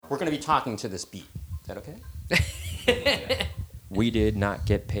We're going to be talking to this beat. Is that okay? We did not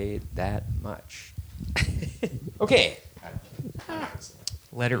get paid that much. Okay.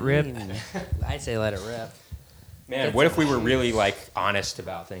 Let it rip. I say let it rip. Man, what if we were really like honest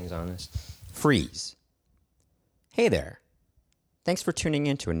about things? Honest. Freeze. Hey there. Thanks for tuning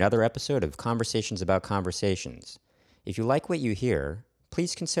in to another episode of Conversations About Conversations. If you like what you hear,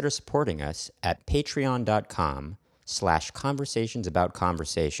 please consider supporting us at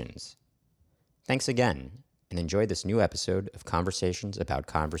patreon.com/conversationsaboutconversations. Thanks again, and enjoy this new episode of Conversations About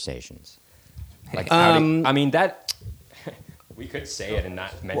Conversations. Like, I mean that. We could say it and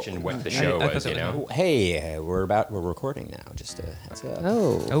not mention what the show was, you know. Hey, we're recording now. Just a heads up.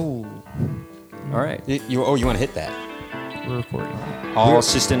 Oh, All right. You want to hit that? we're recording. All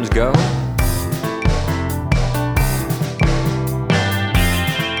systems go.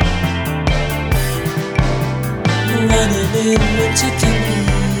 Running in winter can be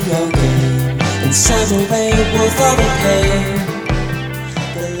your game, and summer rain will throw the pain.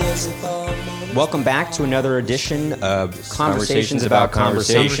 The loves of all moments. Welcome back to another edition of Conversations About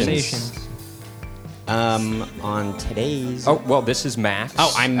Conversations. On today's... Oh, well, this is Max.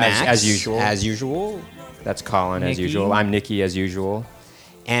 Oh, I'm Max. As usual. As usual. That's Colin, as Nikki. usual. I'm Nikki, as usual.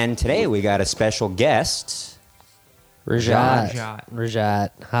 And today we got a special guest. Rajat.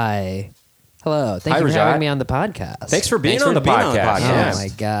 Hi. Hello. Thank Hi, you for Rajat. having me on the podcast. Thanks for being Thanks on for the being on the podcast. podcast. Oh Yes. my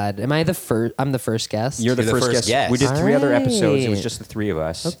God. Am I the first? I'm the first guest. You're the first guest. We did 3 other episodes. It was Alright. just the 3 of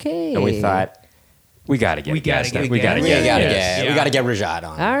us. Okay. And we thought, we got to get We a guest. gotta get We a got to guest. get a We guest. got to get Rajat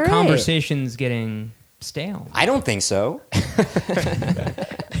on. All right. Conversation's getting stale. I don't think so.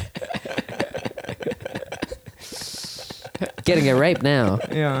 Getting it right now.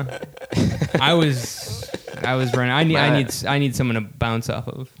 Yeah. I was running. I need someone to bounce off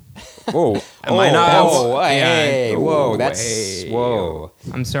of. Whoa. Am I not? Hey, whoa, that's... Hey. Whoa.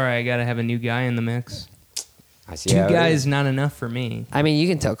 I'm sorry. I gotta have a new guy in the mix. I see 2 how it guys is. not enough for me. I mean, you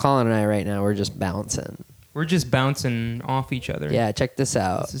can tell Colin and I right now, we're just bouncing. We're just bouncing off each other. Yeah, check this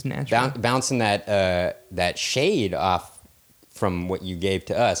out. This is natural. Bouncing that shade off from what you gave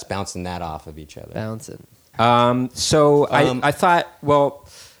to us, bouncing that off of each other. Bouncing. So I thought, well,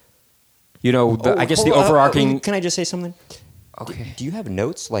 you know, I guess the hold on, overarching... Can I just say something? Okay. Do you have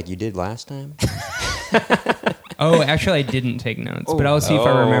notes like you did last time? Oh, actually, I didn't take notes, but I'll see if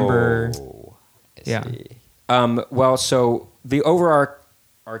I remember. I Yeah. see. Well, so the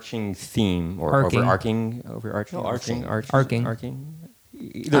overarching theme, or Arcing. overarching. Arcing.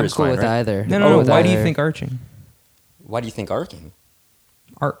 Either I'm is cool fine, with right? either. No, I'm no, cool no. with Why do you either. think arching? Why do you think arcing?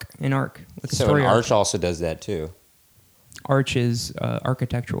 Arc. Like So story an arc. arch also does that too. Arch is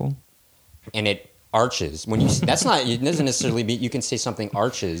architectural. And it arches. When you that's not, it doesn't necessarily be, you can say something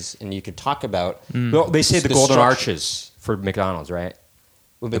arches and you could talk about, Well, they say the The golden structure. arches for McDonald's, right?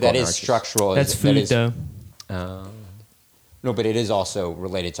 well, The but that golden is arches. structural. That's that food, is- though. No, but it is also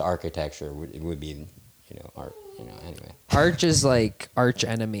related to architecture. It would be, art, anyway. Arch is like arch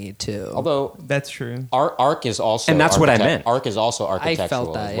enemy too. Although That's true. arc is also, And that's what I meant. Arc is also I architectural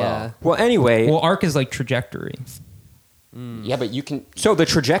felt that, as well. yeah. Well, anyway, Well, arc is like trajectory. Yeah, but you can, so the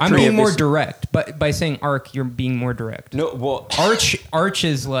trajectory I'm being of more this, direct, but by saying arc, you're being more direct. no, well, Arch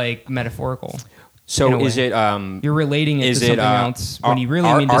is like metaphorical. in so a is way. it You're relating it is to it something else when you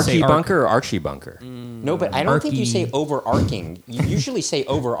really mean to Archie say arc. bunker or Archie bunker? no, but I don't think you say Archy. overarching. You usually say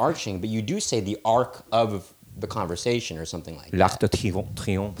overarching, but you do say the arc of the conversation or something like L'Arc that. de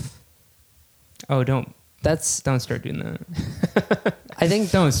Triomphe. Oh, don't start doing that. I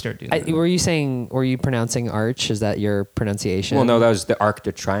think. Don't start doing that. Were you pronouncing arch? Is that your pronunciation? Well, no, that was the Arc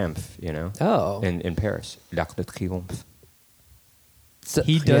de Triomphe, Oh. in Paris. L'Arc de Triomphe. So-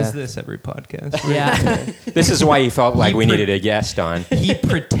 He does yeah. this every podcast. Yeah. This is why he felt like He we pre- needed a guest on. He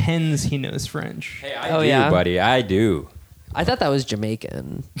pretends he knows French. Hey, I Oh, do, yeah? buddy. I do. I thought that was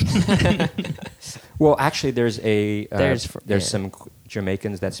Jamaican. Well, actually, there's There's some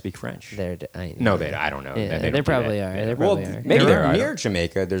Jamaicans that speak French. I don't know. Yeah, They they don't do probably that. are. Yeah. They Well, probably are. maybe they're near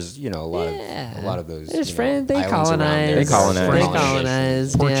Jamaica. There's a lot of those. There's friends. They islands around there. colonized. They colonized. They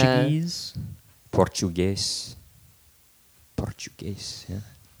Colonization. colonized. Yeah. Portuguese. Portuguese, yeah.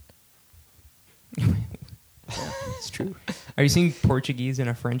 It's true. Are you saying Portuguese in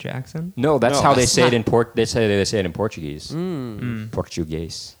a French accent? No, that's No, how they that's say it not- in They say it in Portuguese.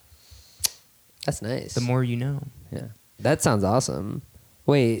 Portuguese. That's nice. The more you know. Yeah. That sounds awesome.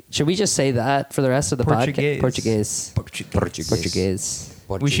 Wait, should we just say that for the rest of the podcast? Portuguese. Portuguese.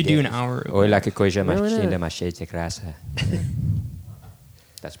 We should do an hour. of Olha it. que coisa mais Why not? linda, mais cheia de graça.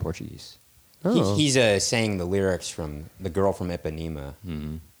 That's Portuguese. Oh. He's saying the lyrics from The Girl from Ipanema.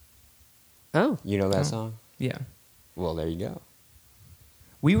 Oh. You know that Oh. song? Yeah. Well, there you go.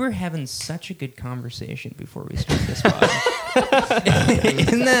 We were having such a good conversation before we started this podcast.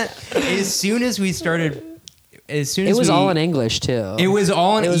 Isn't that? As soon as we started, It was all in English too. It was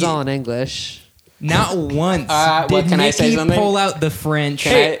all in English. Not once did can I say Nikki something? pull out the French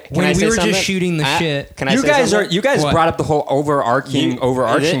Can I when say we were something? just shooting the shit. Can I You say guys something? What? brought up the whole overarching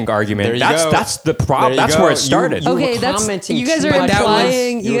argument. There you that's go. that's the There problem. you That's go. where it started. You- Okay, were that's commenting you guys too are much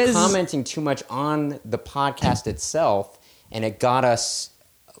implying. You You were guys commenting too much on the podcast itself, and it got us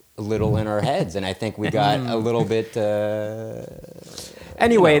a little in our heads, and I think we got a little bit.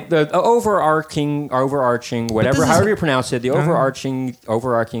 Anyway, the overarching, whatever, this is- however you pronounce it, the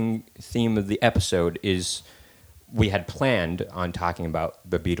overarching theme of the episode is we had planned on talking about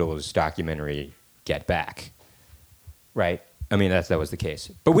the Beatles documentary Get Back, right? I mean, that was the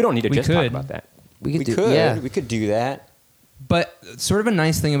case, but we don't need to We just talk could. about that. we could we do. could Yeah. we could do that. But sort of a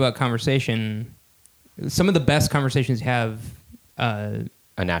nice thing about conversation, some of the best conversations have A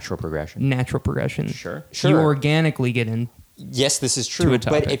natural progression. natural progression. Sure. You organically get in. Yes, this is To true. a But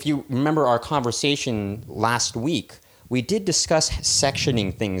topic. if you remember our conversation last week, we did discuss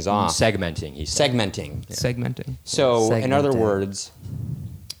sectioning things off, Segmenting, he said. segmenting. Segmenting. So, in other Segmenting. words,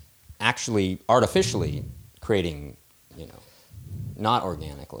 actually artificially creating, not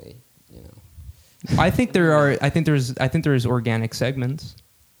organically, I think there's organic segments.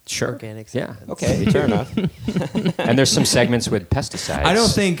 Sure. Organic Yeah. Okay, fair enough. And there's some segments with pesticides. I don't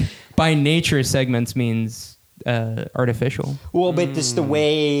think by nature segments means artificial. Well, but just the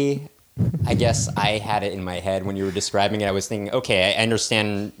way, I guess I had it in my head when you were describing it, I was thinking, okay, I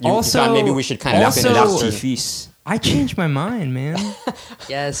understand. You Also- thought maybe we should kind of also- Petit-fils. I changed my mind, man.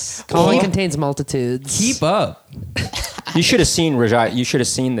 Yes. Colin contains multitudes. Keep up. You should have seen Rajat. You should have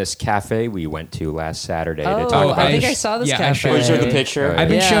seen this cafe we went to last Saturday to Oh, talk about. I think sh- I saw this yeah, I cafe. showed Was there the you. picture? I've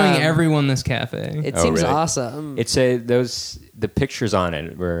been Yeah. showing everyone this cafe. It Oh, seems really? awesome. It's the pictures on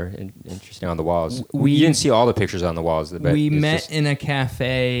it were interesting on the walls. We- You didn't see all the pictures on the walls. But We it's met just- in a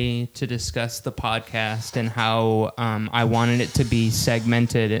cafe to discuss the podcast and how I wanted it to be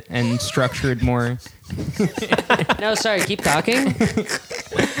segmented and structured more. No, sorry. Keep talking.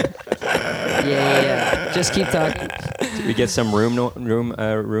 Yeah. Just keep talking. Did we get some room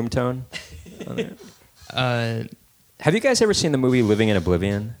tone. Uh, Have you guys ever seen the movie Living in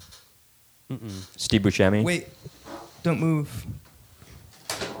Oblivion? Steve Buscemi. wait, don't move.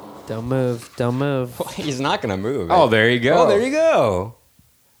 Don't move. Don't move. He's not going to move. Oh, there you go. Oh, there you go.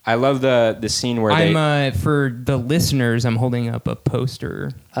 I love the scene where they I'm for the listeners. I'm holding up a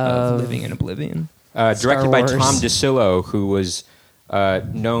poster of Of- Living in Oblivion. directed by Wars. Tom DeSillo, who was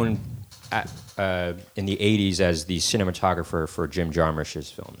known in the 80s as the cinematographer for Jim Jarmusch's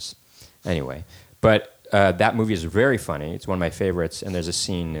films. Anyway, but that movie is very funny. It's one of my favorites, and there's a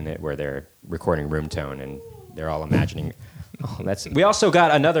scene in it where they're recording room tone, and they're all imagining. Oh, that's. We also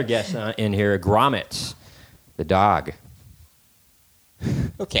got another guest in here, Gromit, the dog.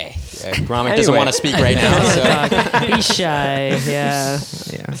 Okay. Gromit doesn't Anyway. want to speak right now. So. He's shy. Yeah.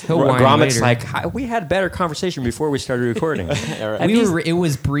 Yeah, he'll whine Gromit's later. like, we had a better conversation before we started recording. It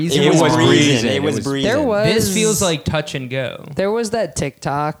was breezy. It was was breezing. breezing. It was It was- breezing. There was. This feels like touch and go. There was that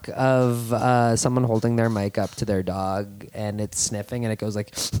TikTok of someone holding their mic up to their dog and it's sniffing and it goes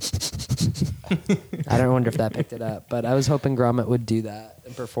like. I don't wonder if that picked it up, but I was hoping Gromit would do that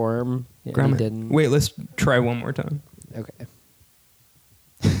and perform. Yeah, he didn't. Wait, let's try one more time. Okay.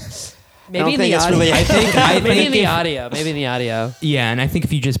 I Maybe don't in think the it's audio. really. Maybe in the audio. Maybe in the audio. Yeah, and I think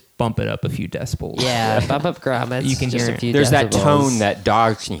if you just bump it up a few decibels. Yeah, bump up Gromit. You can just hear a it. few There's that decibels. tone that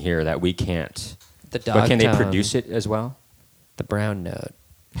dogs can hear that we can't. The dog But can they tone. produce it as well? The brown note.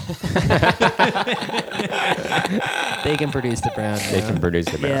 They can produce the brown note. They can produce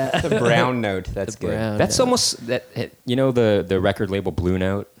the brown. Yeah. The brown note. That's The good. brown That's note. almost that. The record label Blue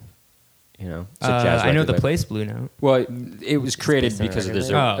Note. It's a jazz I know record the label. place Blue Note. Well, it was created based on a because record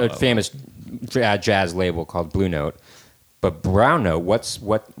there's label? a famous jazz label called Blue Note. But Brown Note,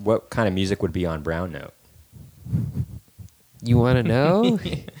 what kind of music would be on Brown Note? You want to know?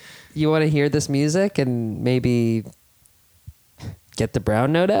 You want to hear this music and maybe get the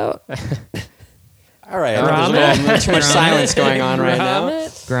brown note out? All right. I think there's a little too much Gromit. silence going on right now.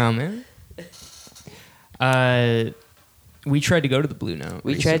 Gromit? Gromit. We tried to go to the Blue Note.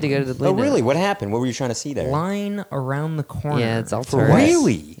 We tried to go to the blue Oh, note. really? What happened? What were you trying to see there? Line around the corner. Yeah, it's all For tourist.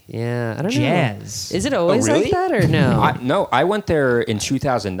 really? Yeah, I don't Jazz. know. Is it always really? like that or no? No, I went there in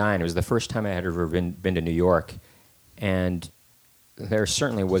 2009. It was the first time I had ever been to New York, and there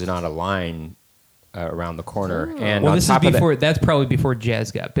certainly was not a line around the corner. And Well, on this is top of that, before. That's probably before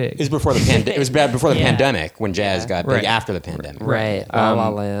jazz got big. It was before the It was before the Yeah. pandemic when jazz got big. Right. After the pandemic. Right. La La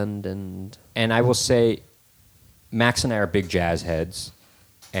Land and and I will say, Max and I are big jazz heads,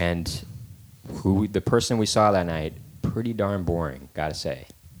 and the person we saw that night, pretty darn boring, gotta say.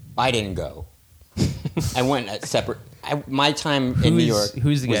 I didn't go. I went at separate. My time in New York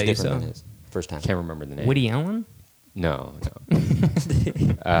who's the was guy you different saw? than his first time. Can't remember the name. Woody Allen? No.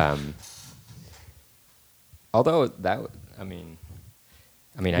 Although that, I mean,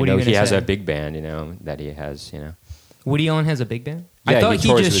 I What know are you he gonna has say? a big band, that he has, Woody Allen has a big band? Yeah, I thought he he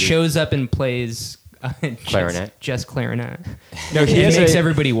tours just with- shows up and plays Clarinet. Just clarinet. No, He makes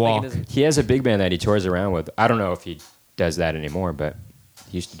everybody walk. He has a big band that he tours around with. I don't know if he does that anymore, but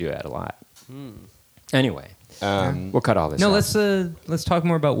he used to do that a lot. Anyway, we'll cut all this No, out. let's talk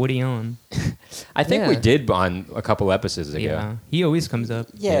more about Woody Allen. I think Yeah. we did on a couple episodes ago. Yeah, he always comes up.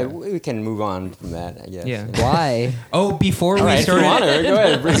 Yeah, we can move on from that, I guess. Yeah. Why? Oh, before All we right, if you started, want to, go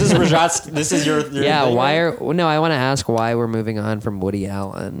ahead. This is Rajat's. This is your Yeah, thing, why right? are no? I want to ask why we're moving on from Woody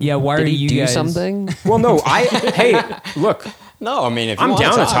Allen. Yeah, why Did are he you do guys- something? Well, no, hey, look, No, I mean, if you I'm wanna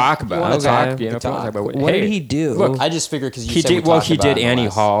down to talk about. wanna I'll talk, talk, if you wanna talk. talk about What did he do? Look, I just figured because you he said did. we Well, talked he about did it in the Annie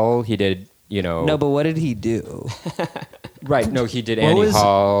last- Hall. He did. No, but what did he do? Right. No, he did What Annie was-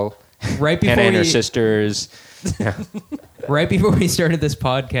 Hall. right before Hannah and her we, sisters. right before we started this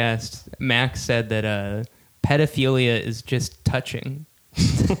podcast, Max said that pedophilia is just touching.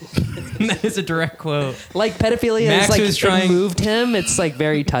 That is a direct quote. Like pedophilia Max is like was trying- it moved him. It's like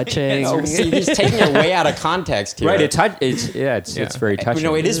very touching. Oh, see, he's taking it way out of context here. Right. It's very touching.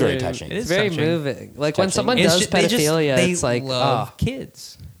 No, it is very touching. It is It's very touching. moving. Like when touching. someone It's does ju- they just- pedophilia, they it's like, love oh,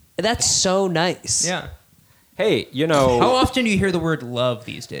 kids. that's so nice. Yeah. Hey, How often do you hear the word love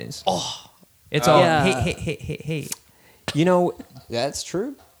these days? Oh, it's all Yeah. hey. That's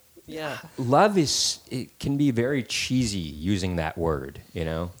true. Yeah. love it can be very cheesy using that word,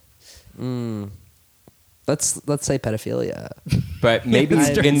 Let's say pedophilia. But maybe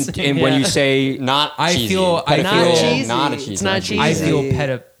I- in when you say Not I cheesy. feel- I Pedophilia, feel- cheesy. not a cheesy. It's not cheesy. I feel Easy.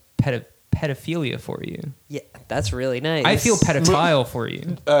 pedophilia for you. Yeah, that's really nice. I feel pedophile for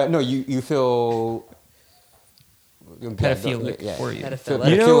you. No, you feel Pedophilic Yeah. for you.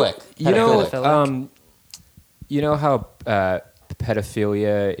 Pedophilic. Pedophilic. You know how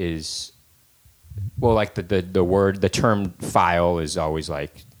pedophilia is, well, like the term file is always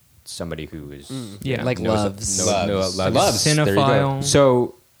like somebody who is Yeah. Like knows- loves. loves. Loves. There you go. Cinephile.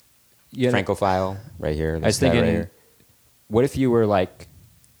 So, Francophile, right here. I was This guy thinking, right here. what if you were like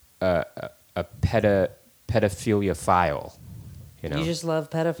a pedophilia file? You just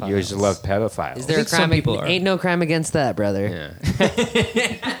love pedophiles. You just love pedophiles. Is there a think some crime? people are. Ain't no crime against that, brother. Yeah.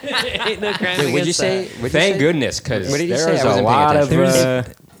 Ain't no crime Wait, what'd you against say? that. What'd you Thank say? goodness, because What did you say? there's I a wasn't paying lot of.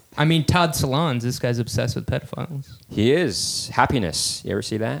 attention. I mean, Todd Solondz, this guy's obsessed with pedophiles. He is happiness. You ever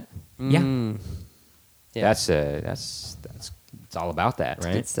see that? Yeah. Yeah. That's it's all about that,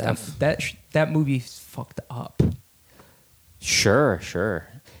 right? Good stuff. That movie's fucked up. Sure.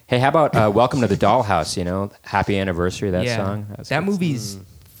 Hey, how about "Welcome to the Dollhouse"? Happy Anniversary. That song. That's That good. movie's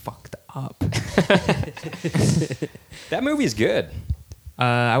fucked up. That movie's good.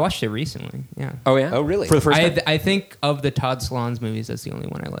 I watched it recently. Yeah. Oh yeah. Oh, really? For the first time. I think of the Todd Solondz movies, that's the only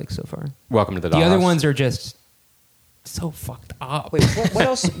one I like so far. Welcome to the Dollhouse. The other ones are just so fucked up. Wait, what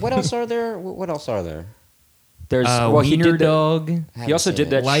else? What else are there? What else are there? There's he Wiener did the, Dog, He also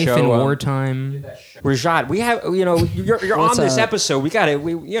did that Life show. in Wartime. Rajat, we have you're What's on this up? episode. We got to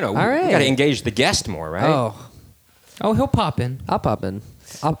we right. got to engage the guest more, right? Oh, he'll pop in. I'll pop in.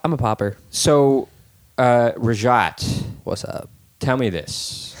 I'm a popper. So, Rajat, What's up? tell me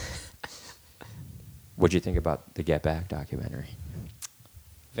this. What'd you think about the Get Back documentary?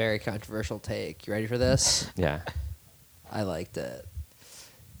 Very controversial take. You ready for this? Yeah. I liked it.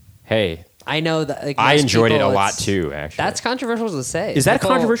 Hey, I know that. Like, I most enjoyed it people, a lot it's- too. Actually, That's controversial to say. is that People-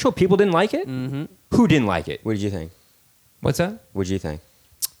 controversial? People didn't like it. Mhm. Who didn't like it? What did you think? What's that? What did you think?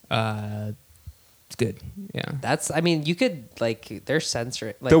 It's good. Yeah. That's. I mean, you could like. They're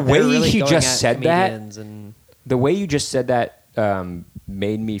censoring. Like, The way they're really he going just at said that- comedians and The way you just said that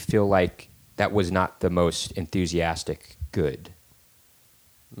made me feel like that was not the most enthusiastic good.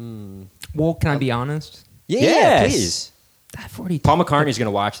 Well, can I be honest? Yeah, Yes. please. I've already. Paul McCartney's going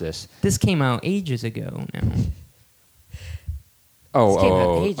to watch this. This came out ages ago now. came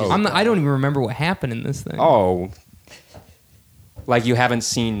out ages ago. I don't even remember what happened in this thing. Like you haven't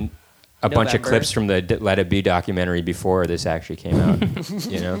seen a bunch of November. clips from the Let It Be documentary before this actually came out.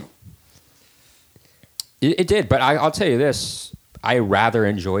 It did, but I'll tell you this: I rather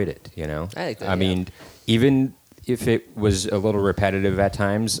enjoyed it. I like that, I yeah. mean, even if it was a little repetitive at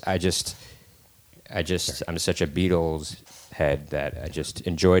times, I'm such a Beatles head that I just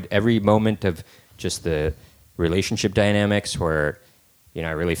enjoyed every moment of just the relationship dynamics where, I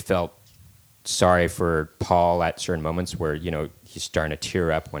really felt sorry for Paul at certain moments where, he's starting to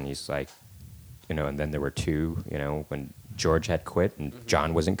tear up when he's like, and then there were two, when George had quit and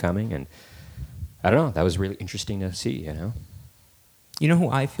John wasn't coming. And I don't know. That was really interesting to see, You know who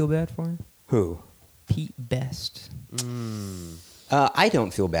I feel bad for? Who? Pete Best. I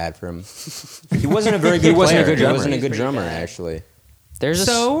don't feel bad for him. He wasn't a very good. He wasn't a player. good drummer. He wasn't a good He's drummer, pretty bad. actually.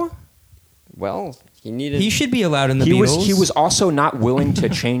 So Well, he needed. he should be allowed in the He Beatles. was also not willing to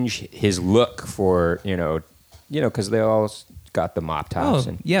change his look for, because they all got the mop tops. Oh,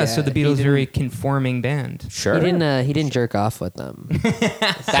 And yeah. So Yeah, the he Beatles are a didn't- conforming band. sure. He didn't jerk off with them.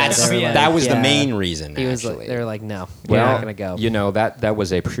 That's they were like, that was the yeah. main reason. He was actually. like, they're like, no, we're Well, not gonna go. that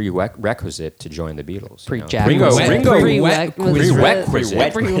was a prerequisite to join the Beatles. Pre-Jack. Ringo, was it? Ringo,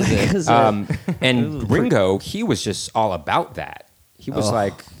 Prerequisite. Prerequisite. And Ringo, he was just all about that. He was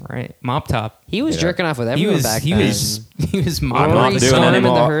like, Right. Mop top. He was You know, jerking off with He everyone was back he then. was he was I'm mop not Rory doing saw him in the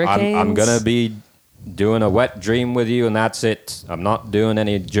anymore. I'm Hurricanes. gonna be doing a wet dream with you, and that's it. I'm not doing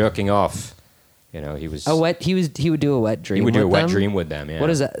any jerking off. He was. He would do a wet dream. He would do a with wet them? dream with them. Yeah. What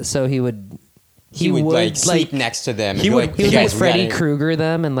is that? So he would. he would like sleep next to them. And he be would- Like, He would "You like guys, we Freddy gotta-" Krueger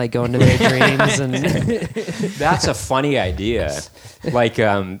them and like go into their dreams and. That's a funny idea, like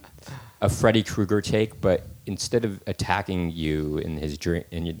a Freddy Krueger take, but instead of attacking you in his dream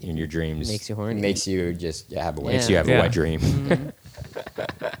in your dreams, Makes you It horny. makes you just have a wet. makes you have Yeah. a wet dream.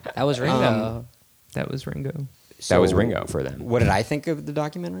 That was Ringo. That was Ringo. That was Ringo for them. What did I think of the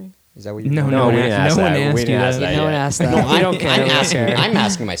documentary? Is that what you? No, No, we didn't ask no one that. asked We you didn't ask that. that. no one yeah. asked that. No, We don't care. I'm We don't asking. care. I'm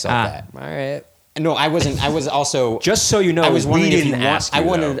asking myself Ah. that. All right. No, I wasn't. I was also. Just so you know, I was we wondering if you didn't ask. I you,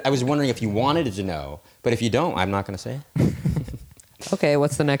 wanted. though. I was wondering if you wanted to know, but if you don't, I'm not going to say. Okay,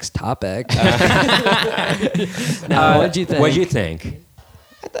 what's the next topic? No, what'd you think? What'd you think?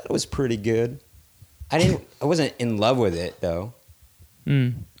 I thought it was pretty good. I wasn't in love with it though.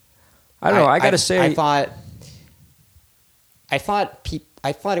 Mm. I don't know. I gotta say, I thought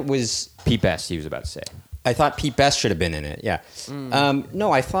it was. Pete Best. He was about to say. I thought Pete Best should have been in it. Yeah.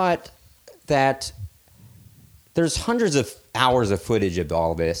 No, I thought that there's hundreds of hours of footage of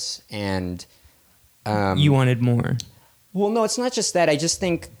all this, and You wanted more. well, no, it's not just that. I just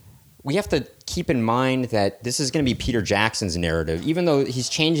think we have to keep in mind that this is going to be Peter Jackson's narrative. Even though he's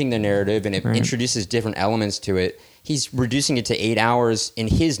changing the narrative and it Right. introduces different elements to it, he's reducing it to 8 hours in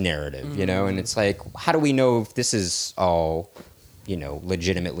his narrative, And it's like, how do we know if this is all,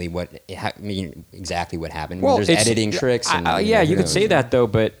 legitimately exactly what happened? There's it's- editing tricks. And, yeah, who you could knows? say that though,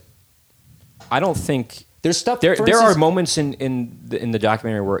 but I don't think There's stuff. there for are instance- moments in the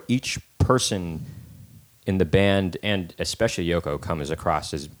documentary where each person in the band and especially Yoko comes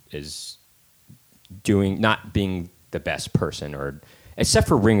across as not being the best person, or except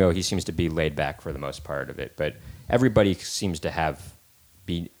for Ringo, he seems to be laid back for the most part of it, but everybody seems to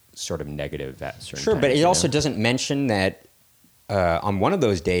be sort of negative at certain Sure, times, but it you also know? doesn't mention that on one of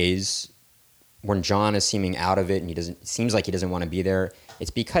those days when John is seeming out of it and seems like he doesn't want to be there,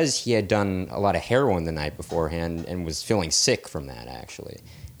 it's because he had done a lot of heroin the night beforehand and was feeling sick from that, actually.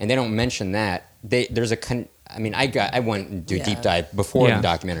 And they don't mention that. I went and do a deep dive before Yeah. the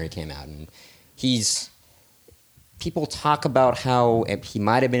documentary came out, and people talk about how he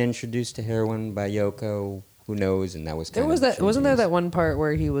might have been introduced to heroin by Yoko. Who knows? And that was There kind was of that. Wasn't there shady. that one part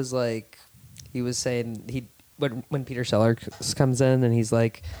where he was saying when Peter Sellers comes in and he's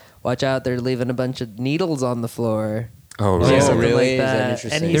like, "Watch out, they're leaving a bunch of needles on the floor." Oh, Or really? Oh, something really? like Is that that.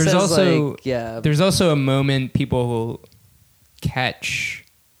 interesting? And he There's says, also like, yeah. There's also a moment people will catch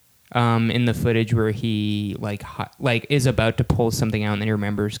in the footage where he is about to pull something out and then he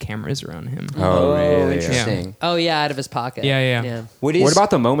remembers cameras around him. Oh, really? Interesting. Oh yeah, out of his pocket. Yeah. What about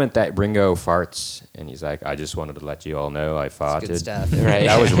the moment that Ringo farts and he's like, "I just wanted to let you all know I farted." Good stuff. Right.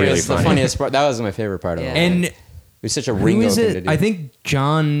 That was really It's the funny. funniest part. That was my favorite part of Yeah. it. And It was such a who Ringo is thing to it? do. I think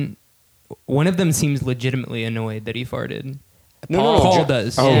John. One of them seems legitimately annoyed that he farted. Paul John-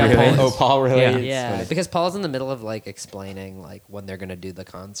 does. Oh, yeah, really? Paul Oh, is. Paul really? Yeah. It's Yeah, funny. because Paul's in the middle of like explaining like when they're gonna do the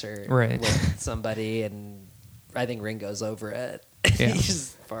concert Right. with somebody, and I think Ringo's over it. Yeah. He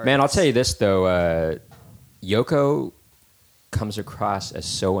just farts. Man, I'll tell you this though, Yoko comes across as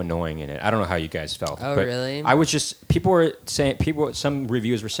so annoying in it. I don't know how you guys felt. Oh, but really? I was just some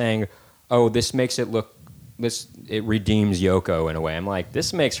reviews were saying, "Oh, this makes it look it redeems Yoko in a way." I'm like,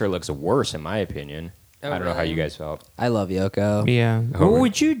 this makes her look worse in my opinion. Oh, I don't know how really? you guys felt. I love Yoko. Yeah. Oh, What right.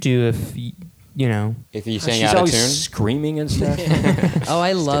 would you do if you know? If you sang She's out of always tune, screaming and stuff. Oh,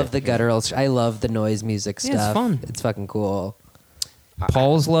 I love the guttural. I love the noise music Yeah, it's stuff. fun. It's fucking cool.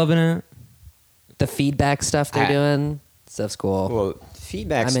 Paul's loving it. The feedback stuff they're I- doing, stuff's cool. well,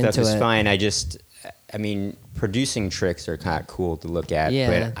 feedback I'm stuff into is it. fine. Producing tricks are kind of cool to look at,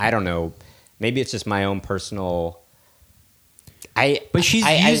 Yeah. but I don't know. maybe it's just my own personal. But she's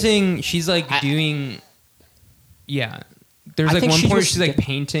I- she's like doing, yeah. There's I like think one she point was she's like get-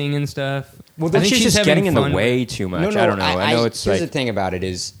 painting and stuff. Well, I then think she's just having getting in the fun way too much. No, I don't know. I know it's here's like the thing about it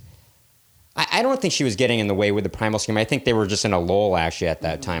is, I don't think she was getting in the way with the primal scheme. I think they were just in a lull actually at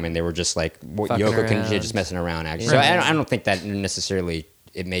that time, and they were just like Fucking Yoko around. just messing around actually. Right. So I don't think that necessarily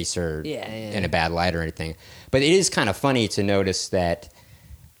it makes her Yeah. in a bad light or anything. But it is kind of funny to notice that,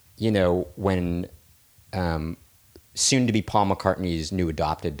 when soon to be Paul McCartney's new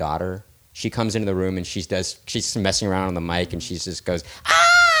adopted daughter, she comes into the room and she's messing around on the mic and she just goes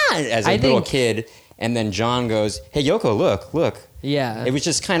as a I little think- kid, and then John goes, "Hey Yoko, look." Yeah. It was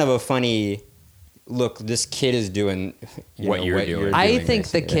just kind of a funny look. This kid is doing What you're doing. I think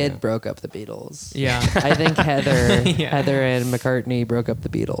the basically, kid yeah. broke up the Beatles. Yeah. I think Heather Yeah. Heather and McCartney broke up the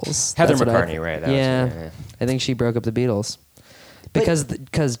Beatles. Heather That's what I McCartney, right? That was yeah. her, yeah. I think she broke up the Beatles.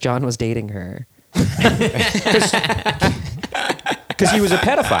 Because John was dating her. Because he was a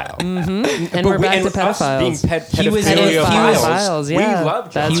pedophile. And we're back to pedophiles. Being He was in- pedophiles, yeah. We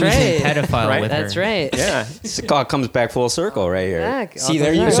loved That's he was right. a pedophile Right? with That's her. right. Yeah. It all comes back full circle right here. Back, See, all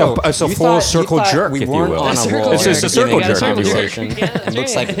there you comes go. back. So You full thought- circle you thought jerk, we if you weren't will. on A a circle roll. jerk. It's a circle Beginning of jerk, the if you will. conversation. It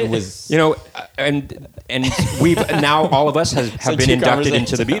looks like it was. And we've now all of us have like been two inducted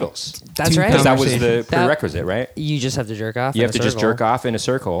into the conversations. Beatles. That's Two right. Because that was Conversation. the prerequisite, right? You just have to jerk off. You in have a to just circle. jerk off in a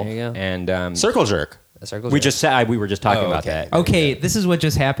circle. There you go. And Circle jerk. A circle we jerk. just said we were just talking about okay. that. Okay, this is what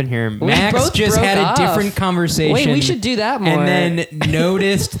just happened here. Max both just broke had a off. different conversation. Wait, we should do that more. And then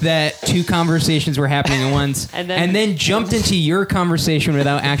noticed that two conversations were happening at once. And And then- then jumped into your conversation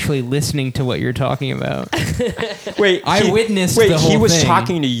without actually listening to what you're talking about. Wait, I witnessed Wait, the whole he was thing.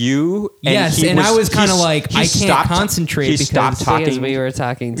 talking to you. And Yes, he and I was kinda like, he I can't stopped- concentrate He because- stopped Because talking. we were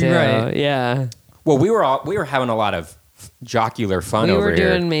talking too. Right. Yeah. Well, we were having a lot of jocular fun We over were here.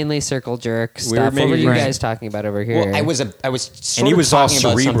 doing mainly circle jerk We stuff. were what were mainly- you Right. guys talking about over here? Well, I was sort And he of was all talking about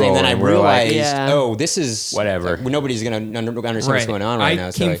something, cerebral, then I and we're like- realized, Yeah. this is Whatever. Nobody's gonna understand what's going on right I now.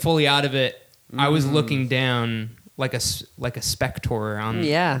 So came like, fully out of it. I was looking down like a spectator on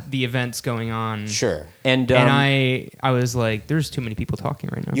Yeah. the events going on. sure, and And I was like, there's too many people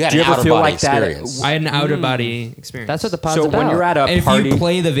talking right now. you had Do you an ever outer feel body like that? experience. I had an out of body experience. That's what the pod's so about. when you're at a And if party, you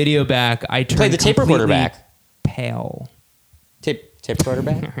play the video back, I turned Play the tape recorder completely back. pale. Tape recorder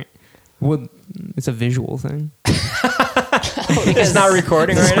back. Well, it's a visual thing. it's not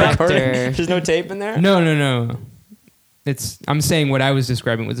recording right now. Spectre. There's no tape in there. No. I'm saying what I was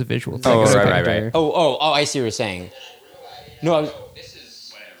describing was a visual thing. Oh, It's right, like- right, right. Oh, I see what you're saying. No, this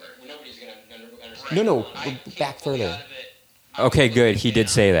is whatever. Nobody's gonna understand. No, back further. Okay, good. He did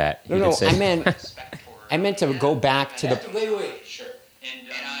say that. He No, did say I meant to go back to the. Wait, sure. And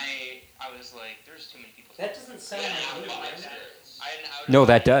I was like, there's too many people. That doesn't sound like you, No,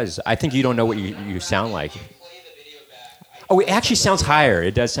 that does. I think you don't know what you sound like. Oh, it actually sounds higher.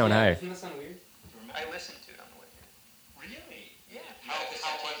 It does sound higher. Doesn't that sound weird? I listened to it on the way here. Really? Yeah.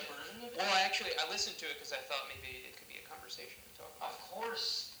 Well, actually, I listened to it because I thought maybe it could be a conversation to talk about. Of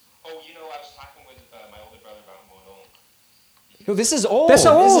course. Oh, I was talking with my older brother about Mono. No, this is old. That's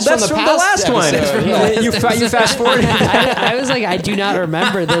old. This is That's from the past last one. episode. Yeah. You fast forward. I was like, I do not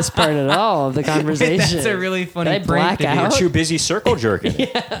remember this part at all of the conversation. That's a really funny Did I prank black to do. out? Too busy circle jerking.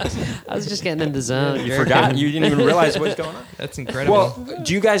 I was just getting in the zone. You jerking. forgot. You didn't even realize what's going on. That's incredible. Well,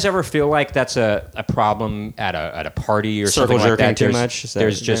 do you guys ever feel like that's a problem at a party or Circle something like jerking that? too There's- much? Is that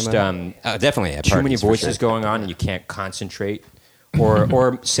There's what you're just talking definitely at too many parties, for voices sure. going on and you can't concentrate.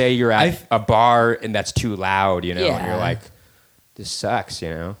 Or say you're at I've- a bar and that's too loud, and Yeah. you're like, this sucks,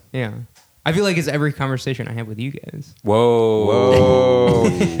 yeah. I feel like it's every conversation I have with you guys. Whoa.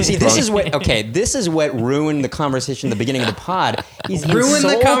 See, this is what ruined the conversation at the beginning of the pod. He's Ruined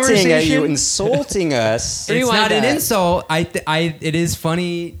the insulting at you, conversation? insulting us. It's Rewind not an that. insult. It is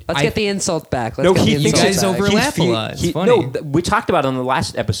funny. Let's get the insult back. Let's No, get the he you insult guys back. overlap a lot. It's funny. No, we talked about it on the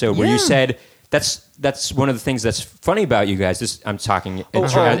last episode where you Yeah. said that's one of the things that's funny about you guys. This I'm talking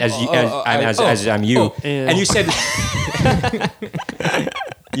as I'm you, and you said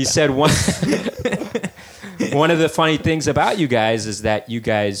you said one of the funny things about you guys is that you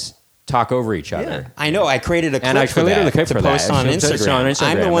guys talk over each other. I know. I created a clip And I for created that a clip to for post that. on It's Instagram. on Instagram.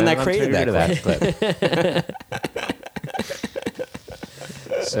 I'm the one that I'm created true to that clip.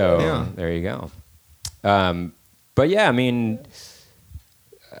 So Yeah. there you go. But yeah, I mean,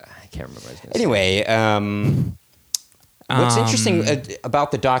 I can't remember what I was going to say. Anyway, what's interesting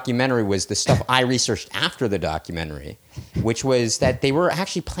about the documentary was the stuff I researched after the documentary, which was that they were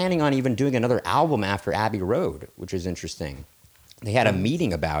actually planning on even doing another album after Abbey Road, which is interesting. They had a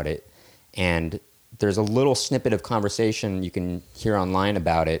meeting about it, and there's a little snippet of conversation you can hear online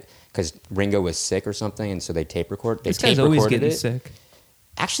about it because Ringo was sick or something, and so they tape record. They This tape guy's always recorded getting it. sick.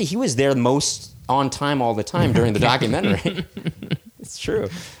 Actually, he was there most on time all the time during the documentary. It's true.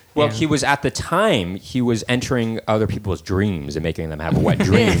 Well, Yeah. he was at the time. He was entering other people's dreams and making them have a wet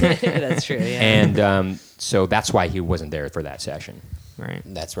dream, That's true. Yeah. and so that's why he wasn't there for that session. Right.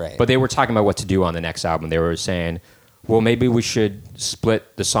 That's right. But they were talking about what to do on the next album. They were saying, well, maybe we should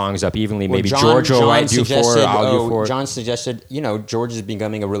split the songs up evenly. Well, Maybe George will write do 4, suggested- I'll do 4. John suggested, George is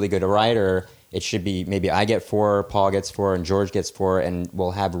becoming a really good writer. It should be maybe I get 4, Paul gets 4, and George gets 4, and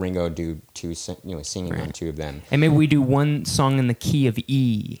we'll have Ringo do 2, singing on 2 of them. And maybe we do one song in the key of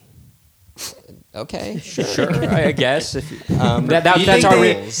E. Okay, sure. Sure, I guess. If, Do you that's think our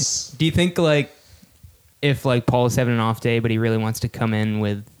they- Do you think like if like Paul is having an off day, but he really wants to come in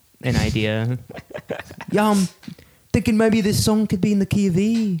with an idea? Yeah, I'm thinking maybe this song could be in the key of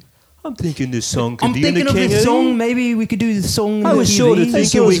E. I'm thinking this song I'm thinking of this song. Maybe we could do the song. In the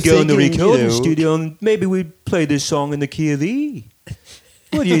key of E. studio and maybe we play this song in the key of E.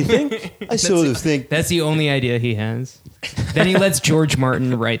 What do you think? I sort of think That's the only idea he has. Then he lets George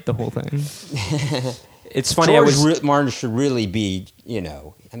Martin write the whole thing. It's funny. I was Martin should really be,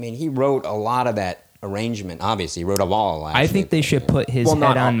 he wrote a lot of that arrangement. Obviously, he wrote them all. I think they should put his Well,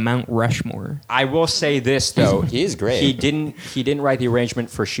 not head on all. Mount Rushmore. I will say this though. He is great. He didn't write the arrangement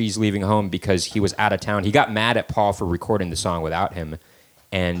for She's Leaving Home because he was out of town. He got mad at Paul for recording the song without him,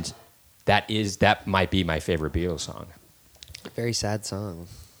 and that might be my favorite Beatles song. Very sad song.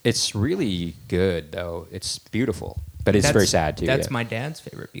 It's really good though. It's beautiful, but it's very sad too. That's yeah. my dad's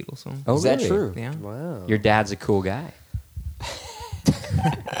favorite Beatles song. Oh, Is that really? true? Yeah. Wow. Your dad's a cool guy.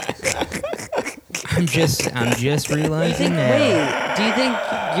 I'm just realizing now. Wait, do you think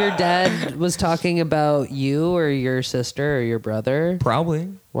your dad was talking about you or your sister or your brother? Probably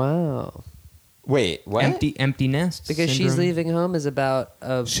Wow. Wait, what? empty nest. Because She's syndrome. Leaving Home is about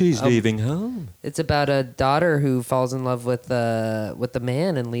leaving home. It's about a daughter who falls in love with the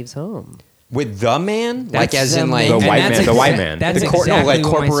man and leaves home. With the man? Like That's as in the like The And white that's man. The white exa- man. That's the exactly no, like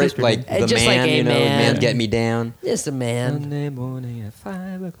what my corporate, sister like did. the Just man, like a man. man get me down, Just a man. Monday morning at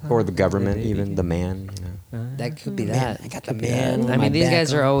 5 o'clock. or the government, even the man. That could be that. I got the Could be man. that. I on my mean, these back.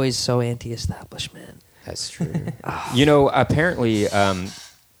 guys are always so anti-establishment. That's true. Apparently,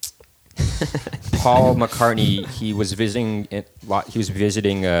 Paul McCartney he was visiting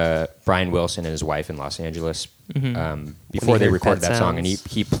Brian Wilson and his wife in Los Angeles before they heard recorded Pet that song, and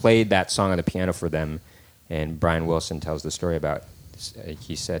Sounds. he played that song on the piano for them. And Brian Wilson tells the story about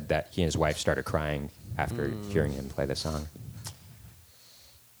he said that he and his wife started crying after hearing him play the song.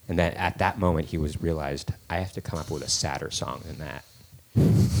 And then at that moment, he realized I have to come up with a sadder song than that.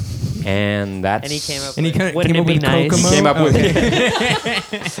 And that's And he came up And he with, kinda wouldn't came it up be with nice? Kokomo? He came up with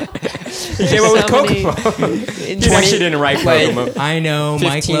he came up with So many- Kokomo. He actually didn't write Kokomo. I know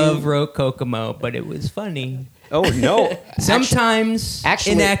Mike 15 Love wrote Kokomo, but it was funny. Oh no! Sometimes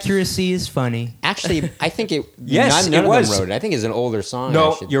Actually- inaccuracy is funny. Actually, I think it. Yes, none it of was. them wrote it. I think it's an older song.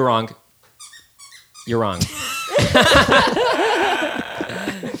 No, actually. you're wrong. You're wrong.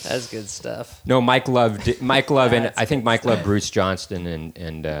 That's good stuff. No, Mike Love, and I think Mike Love, Bruce Johnston,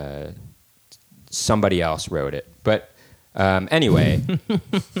 and somebody else wrote it. But anyway,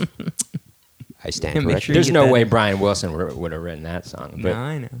 I stand Make corrected. sure you there's get no that way in. Brian Wilson would have written that song. No, But,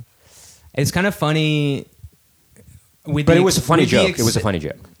 I know. It's kind of funny. but it was a funny joke. It was a funny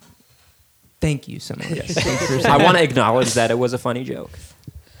joke. Thank you so much. Thanks for saying I want to acknowledge that it was a funny joke.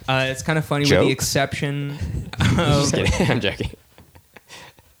 It's kind of funny Joke? with the exception Just of kidding. I'm joking.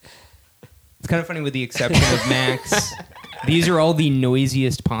 it's kind of funny with the exception of Max. These are all the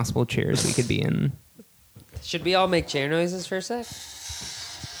noisiest possible chairs we could be in. Should we all make chair noises for a sec?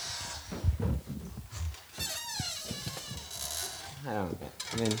 I don't know.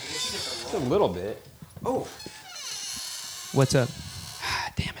 I mean, just a little bit. Oh, What's up?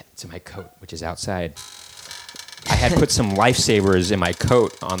 Damn it! It's in my coat, which is outside. I had put some lifesavers in my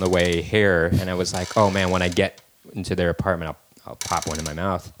coat on the way here, and I was like, "Oh man, when I get into their apartment, I'll pop one in my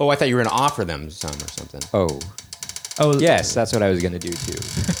mouth." I thought you were going to offer them some or something. Oh, yes, that's what I was going to do too.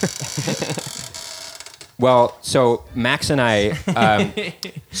 Well, so Max and I,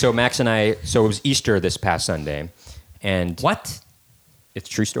 so it was Easter this past Sunday, and What? it's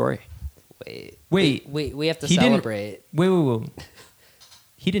a true story. Wait. We have to He didn't- celebrate. Wait.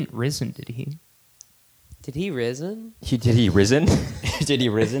 He didn't risen, did he? Did he risen? Did he risen? Did he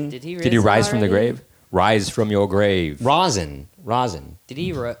risen? Did he? Did he risen rise from the already? grave? Rise from your grave. Rosin. Did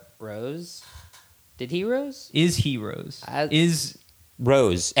he rose? Did he rose? Is heroes? I- Is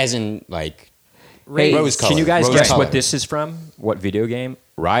Rose, as in like Raised. rose color. Can you guys Rose guess color. what this is from? What video game?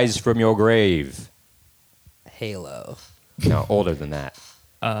 Rise from your grave. Halo. No, older than that.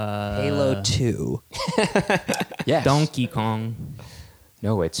 Halo 2. Yes. Donkey Kong.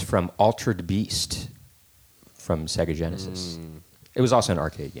 No, it's from Altered Beast from Sega Genesis. It was also an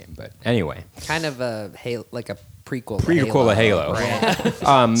arcade game, but anyway. Kind of a like a prequel. Prequel to Halo.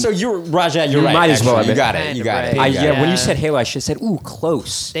 Right. So you're Rajat. You're You right. might as well actually. have You got been. it. You got it. Kind You of got right. it. When you Yeah. said Halo, I should have said, ooh,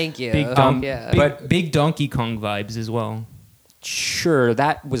 close. Thank you. Big, yeah. big Donkey Kong vibes as well. Sure,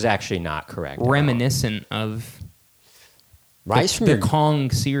 that was actually not correct. Reminiscent of Rise from the your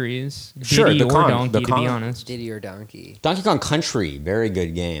Kong series. Sure, Diddy the or Kong- Donkey, the to Kong- be honest. Diddy or Donkey. Donkey Kong Country. Very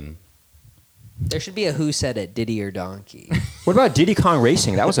good game. There should be a Who Said It, Diddy or Donkey. What about Diddy Kong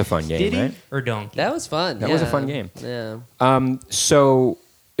Racing? That was a fun game, Diddy right? or Donkey? That was fun. That was a fun game. Yeah. So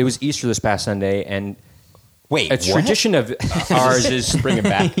it was Easter this past Sunday, and Wait, a what? tradition of ours is bring it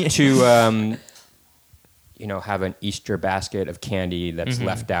back to have an Easter basket of candy that's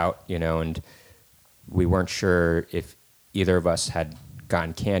left out, and we weren't sure if either of us had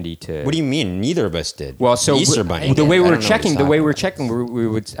gotten candy to. What do you mean? Neither of us did. Well, so The Easter Bunny. the way I we don't were know what checking, he's the way talking we were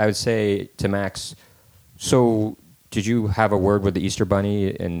about. checking, I would say to Max, so did you have a word with the Easter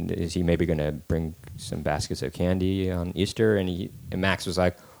Bunny, and is he maybe going to bring some baskets of candy on Easter? And Max was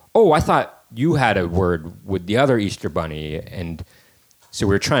like, oh, I thought you had a word with the other Easter Bunny, and so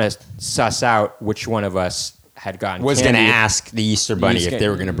we were trying to suss out which one of us had gotten Was going candy. to ask the Easter Bunny He's if they gonna-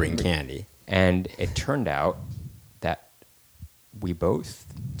 were going to bring candy. And it turned out that we both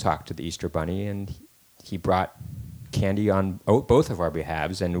talked to the Easter Bunny, and he brought candy on both of our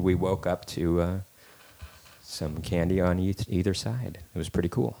behalves, and we woke up to some candy on either side. It was pretty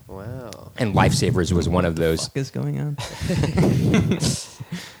cool. Wow. And Lifesavers was one of those. What is going on?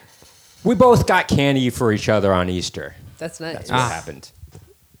 We both got candy for each other on Easter. That's nice. That's what happened.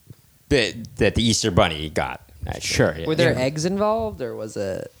 That the Easter Bunny got. Actually. Sure. Yeah. Were there eggs involved, or was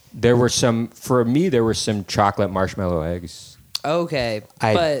it? There were some, for me, there were some chocolate marshmallow eggs. Okay,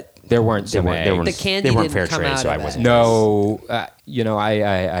 I- but There weren't some eggs. The candy they weren't didn't fair come trade, out so of I that. wasn't. No,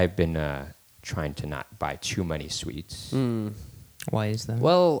 I've been trying to not buy too many sweets. Why is that?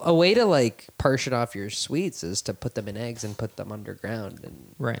 Well, a way to like portion off your sweets is to put them in eggs and put them underground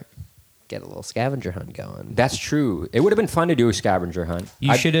and right. get a little scavenger hunt going. That's true. It would have been fun to do a scavenger hunt.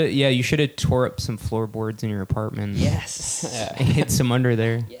 You should have. Yeah, you should have tore up some floorboards in your apartment. Yes. And hid some under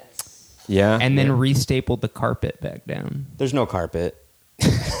there, Yes. Yeah. and then restapled the carpet back down. There's no carpet.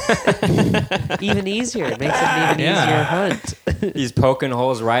 Even easier. It makes it an even Yeah. easier hunt. He's poking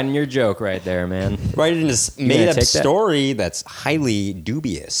holes right in your joke right there, man. Right in this gonna made-up take that? story that's highly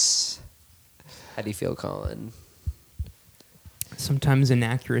dubious. How do you feel, Colin? Sometimes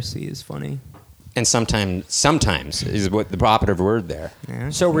inaccuracy is funny. And sometimes is what the operative word there. Yeah.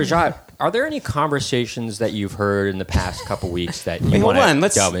 So, Rajat, are there any conversations that you've heard in the past couple weeks that you Wait, hold want on. to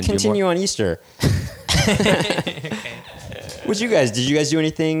Let's delve into continue more? on Easter. What you guys? Did you guys do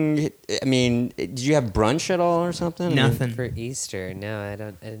anything? I mean, did you have brunch at all or something? Nothing. For Easter, no, I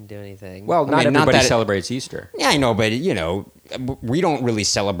didn't do anything. Well, not mean, not everybody that it- celebrates Easter. Yeah, I know, but we don't really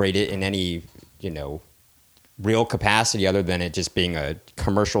celebrate it in any real capacity other than it just being a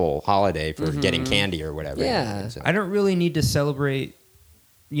commercial holiday for getting candy or whatever. Yeah. So- I don't really need to celebrate,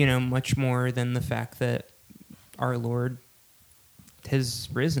 much more than the fact that our Lord has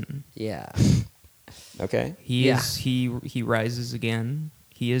risen. yeah. Okay. He Yeah. is. He rises again.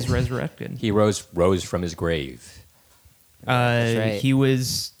 He is resurrected. He rose from his grave. right. He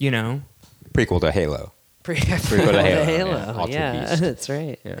was. Prequel to Halo. Prequel to Halo, Halo. yeah. Altered Yeah, Beast. that's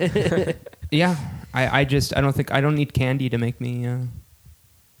right. Yeah. Yeah. I don't need candy to make me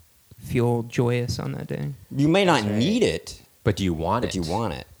feel joyous on that day. You may not need it, But do you want but it? you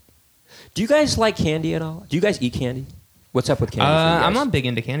want it. Do you guys like candy at all? Do you guys eat candy? What's up with candy? for you guys? I'm not big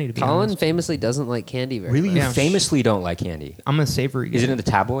into candy, to be Colin honest. famously doesn't like candy very Really, much. you Yeah. famously don't like candy. I'm a savory guy. Is it in the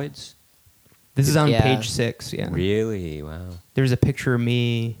tabloids? This is on Yeah. page 6. Yeah. Really? Wow. There's a picture of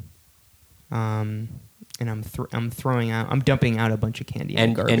me, and I'm dumping out a bunch of candy in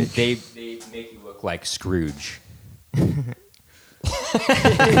And garbage. they make you look like Scrooge.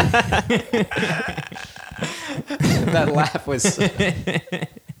 That laugh was.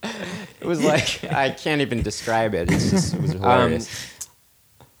 It was like I can't even describe it. It was hilarious.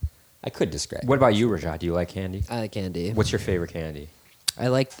 I could describe. What about you, Rajat? Do you like candy? I like candy. What's your favorite candy? I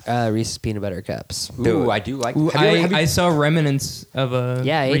like Reese's peanut butter cups. Ooh, I do like. Ooh, have you ever- I saw remnants of a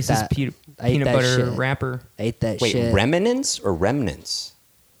Yeah, I ate Reese's that. peanut I ate that butter shit. wrapper. I ate that Wait, shit. remnants or remnants?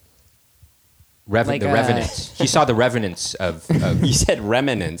 Like, the Revenants. He saw the Revenants of You said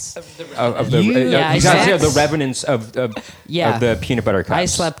remnants. the Yeah, I he saw slept- the Revenants of Yeah. the peanut butter cups. I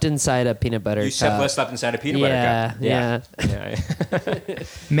slept inside a peanut butter You cup. slept inside a peanut Yeah, butter cup. Yeah.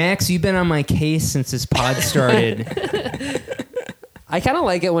 Max, you've been on my case since this pod started. I kind of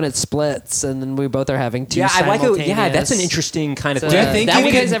like it when it splits and then we both are having two. Yeah, I like it. Yeah, simultaneous. that's an interesting kind of So- thing. Do you think That you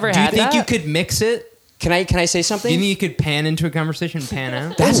you could, guys ever do you had think that? you could mix it? Can I say Do you something? think you could pan into a conversation and pan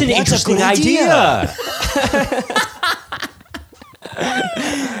out? That's an that's a interesting good idea.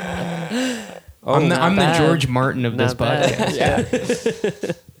 I'm the bad. George Martin of this Not bad.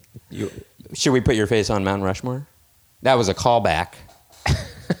 podcast. Should we put your face on Mount Rushmore? That was a callback.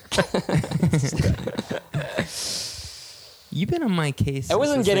 You've been on my case. I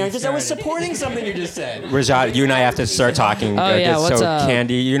wasn't since getting this it because thing I was started. supporting something you just said. Rajat, you and I have to start talking. Oh, yeah, what's so up?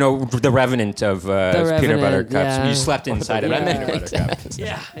 Candy, you know the revenant of peanut butter Revenant, cups. yeah. You slept inside of a Yeah. peanut butter cup.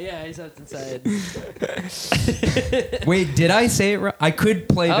 Yeah, he's up inside. Wait, did I say it right? I could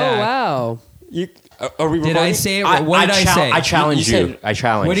play Oh back. wow. Are we Did I recording? say it right? What did I say? I challenge You you. said- I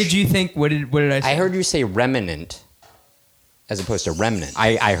challenge. What did you think? What did I say? I heard you say remnant as opposed to remnant.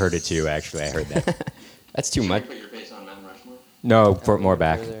 I heard it too. Actually, I heard that. That's too much. Put your face on Mount Rushmore. No, for more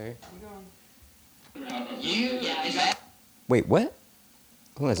back. Wait, what?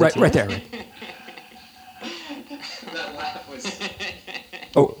 Hold on, is that Right, too right much? there. Right. That laugh was.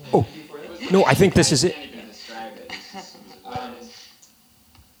 Oh. No, I think this is it. Can't even describe it.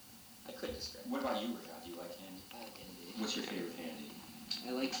 I could describe. What about you, Rajat? Do you like candy? I like candy. What's your favorite candy?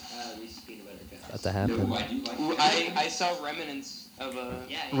 I like Reese's peanut butter cups. About to happen. No, I do like. Ooh, candy. I saw remnants of a.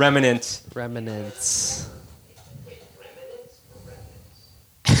 Yeah. Remnant. Remnants.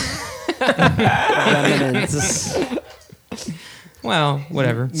 Remnants. Well,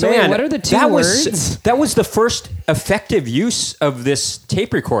 whatever. So wait, what are the two that words? that was the first effective use of this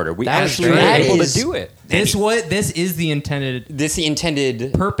tape recorder. We That is actually true. were That able is- to do it. This is the intended This the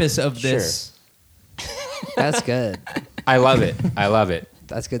intended. purpose of this That's good. I love it. I love it.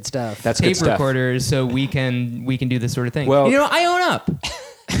 That's good stuff. That's good tape stuff. recorder, so we can do this sort of thing. Well- you know, I own up.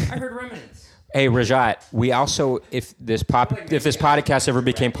 I heard remnants. Hey Rajat, we also if this podcast ever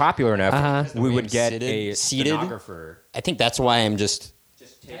became popular enough, we would get a Seated? stenographer. I think that's why I'm just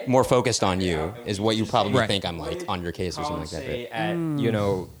more focused on you, is what you probably Right. think I'm like on your case or something like that. Say but-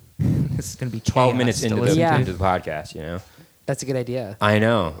 at This is gonna be 12 chaos minutes to into listen the, Yeah. into the podcast, you know. That's a good idea. I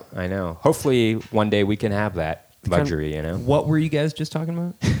know. Hopefully one day we can have that luxury, you know. What were you guys just talking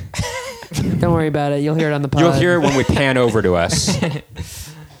about? Don't worry about it. You'll hear it on the pod. You'll hear it when we pan over to us.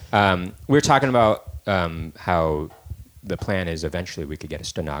 We were talking about how the plan is eventually we could get a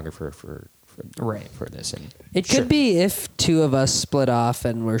stenographer for this. And It could be if two of us split off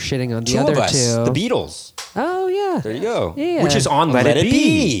and we're shitting on the Two other of us, two. the Beatles. Oh yeah. There you go. Yeah. which is on Let, It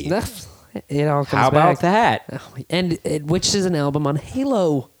Be. It all comes How about back. that? And which is an album on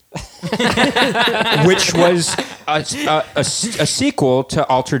Halo. Which was a sequel to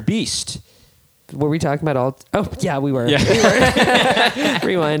Altered Beast. Were we talking about all? Oh yeah, we were. Yeah.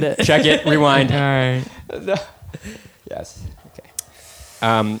 Rewind it. Check it. Rewind. All right. Yes. Okay.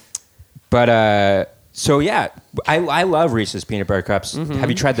 So yeah, I love Reese's peanut butter cups. Have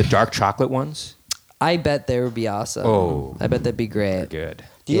you tried the dark chocolate ones? I bet they would be awesome. Oh. I bet they'd be They're great. good.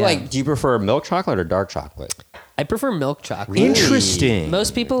 Do you Yeah. Do you prefer milk chocolate or dark chocolate? I prefer milk chocolate. Interesting.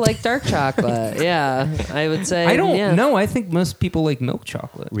 Most people like dark chocolate. Yeah, I would say. I don't yeah. know. I think most people like milk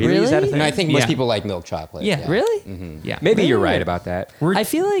chocolate. Really? Is that a Really? thing? No, I think most Yeah. people like milk chocolate. Yeah. Really? Yeah. Maybe you're right about that. I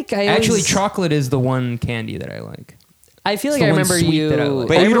feel like I Actually, always, chocolate is the one candy that I like. I feel it's like I the one remember sweet you. that I like.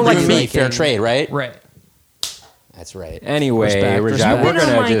 But I you don't like remember meat, you fair liking- trade, right? Right. That's right. Anyway, Respect, Rajat, respect. we're Been on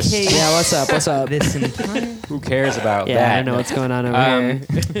gonna my just. case. Yeah, what's up? What's up? This entire. Who cares about Yeah, that? I don't know what's going on over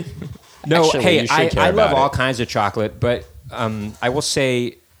Um, here. No, Actually, hey, you should care I love about all it. kinds of chocolate, but I will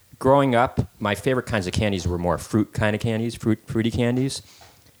say, growing up, my favorite kinds of candies were more fruit kind of candies, fruity candies.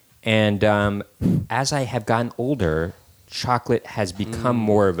 And as I have gotten older, chocolate has become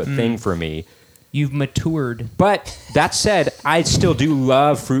more of a thing for me. You've matured. But that said, I still do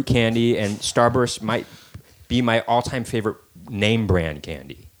love fruit candy, and Starburst might be my all-time favorite name brand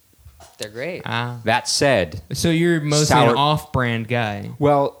candy. They're great. That said, So you're mostly Sour- an off-brand guy.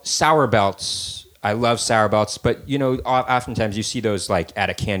 well, Sour Belts. I love Sour Belts, but you know, oftentimes you see those like at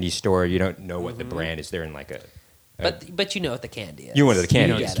a candy store. You don't know what the brand is. They're in like a. But you know what the candy is. You know what the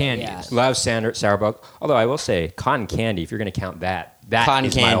candy You know is. it's candy. Yeah. Love Sour Belt. Although I will say, cotton candy. If you're going to count that, that Cotton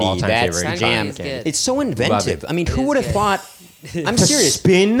is candy, my all-time that's favorite. jam. Cotton candy. It's so inventive. it. I mean, who is would have good. thought? I'm To serious.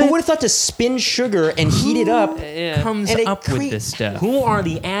 spin? Who would have thought to spin sugar and heat it up? Yeah. Comes And it up with cre- this stuff. Who are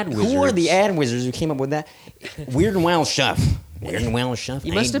the ad wizards? Who are the ad wizards who came up with that? Weird and Wild Chef. Weird and Wild Chef.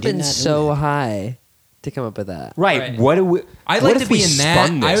 You I must have did been not know so that. high to come up with that. Right. Right. What do we? I'd what like if to be we in that.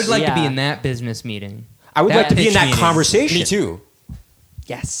 spun I this? would like to be Yeah. in that business meeting. I would that like to be in pitch that meeting. conversation. Me too.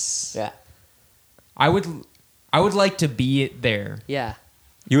 Yes. Yeah. I would like to be there. Yeah.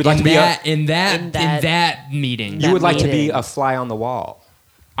 You would like to be in that meeting. you would like to be meeting. a fly on the wall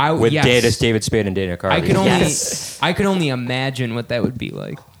With with David Spade and Dana Carvey. I could only imagine what that would be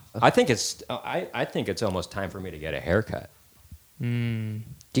like. I think it's almost time for me to get a haircut. Do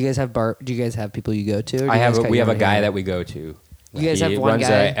you guys have people you go to? Or do you We guys cut have your a own guy hair? that we go to. You guys He have one runs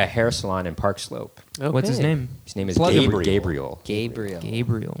guy? a hair salon in Park Slope. What's his Okay. name? His name is Plug him. Gabriel. Gabriel.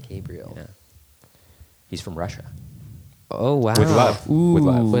 Yeah. He's from Russia. Oh wow. With love. With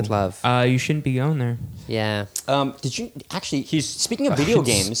love. With love. You shouldn't be going there. Yeah. Did you actually? Speaking of video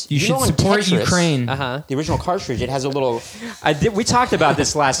games, You should know on support Tetris, Ukraine. The original cartridge, it has a little. We talked about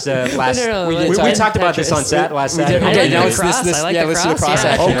this last. No, we talked about this on set last We did. Saturday. Okay, I now like it's the this. cross. This I like yeah, the let's do the cross, cross yeah.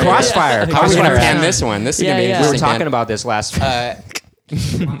 action. Oh, Crossfire. I was going to Crossfire. pan this one. This is going to be Yeah, We were interesting. talking about this last.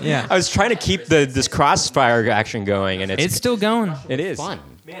 Yeah, I was trying to keep this Crossfire action going, and it's still going. it is Fun.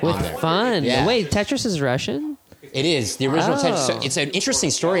 With fun. Yeah. Wait, Tetris is Russian? It is the original Oh. Tetris. So it's an interesting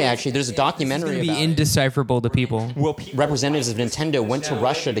story, actually. There's a It's documentary going to be about it. indecipherable to people. Representatives of Nintendo went to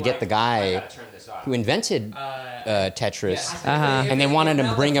Russia to get the guy who invented Tetris, and they wanted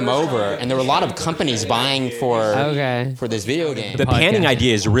to bring him over. And there were a lot of companies vying for this video game. The panning podcast.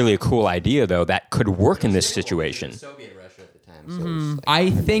 idea is really a cool idea, though, that could work in this situation. Soviet Russia at the time. So I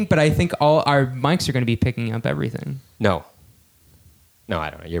think all our mics are going to be picking up everything. No, I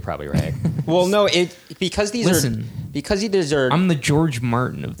don't know. You're probably right. well, no, because these are I'm the George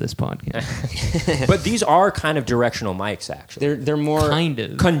Martin of this podcast. But these are kind of directional mics, actually. they're more Kind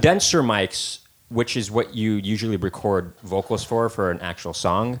of. Condenser mics, which is what you usually record vocals for an actual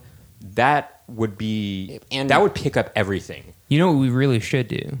song. That would pick up everything. You know what we really should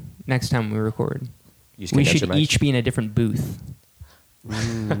do next time we record? Use We condenser should mics. each be in a different booth.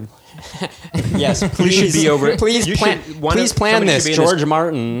 yes. You Please should be over. Please you plan. should- one Please of- plan somebody this, should be in George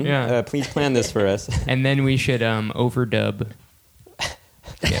Martin. Yeah. Please plan this for us. And then we should overdub.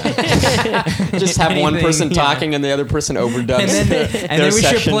 Just have one Anything, person yeah. talking and the other person overdubs. And their then we should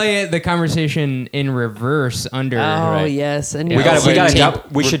section. play the conversation in reverse under. Oh right. yes, and Yeah. We got.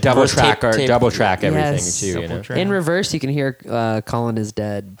 Tape- We should double reverse track tape. everything Yes. too. You know. Double track. in reverse you can hear Colin is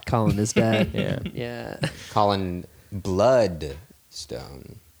dead. Colin is dead. Yeah. Yeah. Colin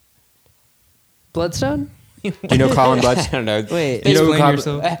Bloodstone. Bloodstone? Do you know Colin I Bloods? don't know. Wait. You know who Explain Colin-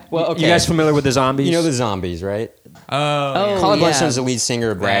 yourself. Well, okay. You guys familiar with the Zombies? You know the Zombies, right? Oh, Colin yeah. Bloodstone's the lead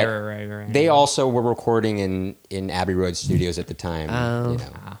singer of that. right. They also were recording in Abbey Road Studios at the time. Oh. You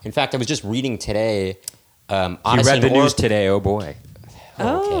know. In fact, I was just reading today. You Odyssey read the and news Or- today. Oh boy.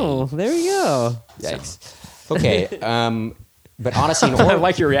 Oh, there we go. Yikes. Okay. But Odyssey and I Oracle.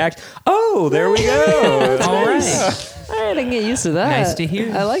 like your reaction. Oh, there we go. All right. All right, I can get used to that. Nice to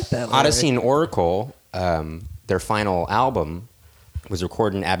hear. I like that. Odyssey and Oracle, their final album, was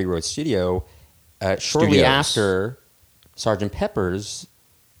recorded in Abbey Road Studio shortly Studios. after Sgt. Pepper's,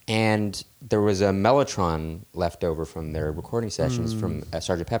 and there was a Mellotron left over from their recording sessions from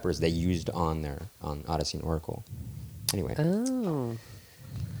Sgt. Pepper's they used on Odyssey and Oracle. Anyway, Oh.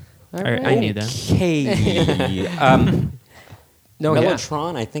 All All right, right. I knew that. Okay. No, yeah.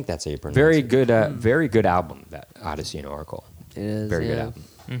 Mellotron, I think that's how you pronounce Very it. good. Very good album. That Odyssey and Oracle. It is Very good yeah. album.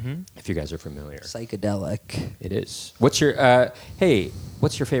 Mm-hmm. If you guys are familiar, Psychedelic. it is. What's your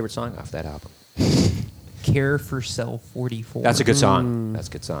What's your favorite song off that album? Care for Cell 44. That's a good song. That's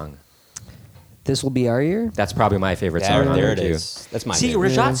a good song. This will be our year. That's probably my favorite song. on There it too. is. That's my See,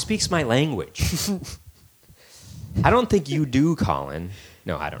 favorite. Rajat speaks my language. I don't think you do, Colin.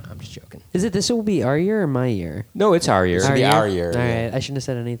 No, I don't know. I'm just joking. Is it this will be our year or my year? No, it's our year. This will be our year, All yeah. right, I shouldn't have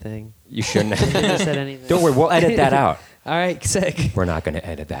said anything. You shouldn't. Shouldn't have said anything. Don't worry. We'll edit that out. All right, sick. We're not going to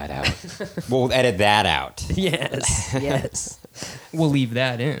edit that out. We'll edit that out. Yes, yes. We'll leave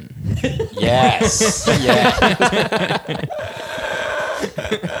that in. Yes. Yeah.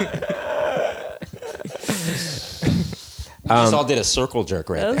 We just all did a circle jerk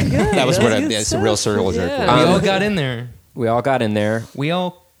right That there. was good. That was That what was good it's a real stuff. circle jerk. Yeah. We was. all got in there. We all got in there. We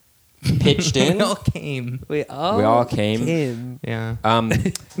all Pitched in. we all came. We all came. Yeah.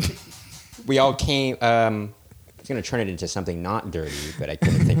 We all came. I was going to turn it into something not dirty, but I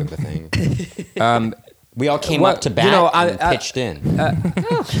couldn't think of a thing. We all came Well, up to bat you know, and I- pitched in.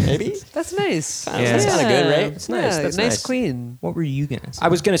 Maybe That's nice. Yeah. that's kind of good, right? It's nice. Yeah, That's nice, nice. clean. What were you gonna say? I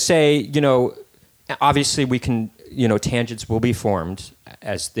was going to say, you know, obviously we can, you know, tangents will be formed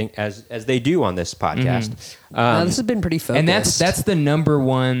as they do on this podcast. This has been pretty focused. And that's the number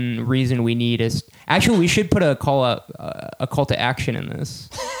one reason we need is actually we should put a call to action in this.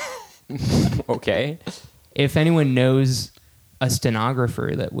 Okay. If anyone knows a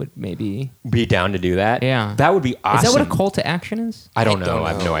stenographer that would maybe Be down to do that. Yeah. That would be awesome. Is that what a call to action is? I don't know.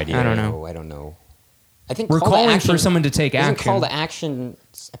 I have no idea. I don't know. I don't know. I think We're call to calling action, for someone to take isn't action. Call to action.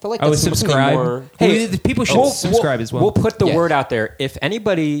 I feel like Oh, that's supposed to be subscribe. more. Hey, the people should subscribe as well. We'll put the Yes. word out there. If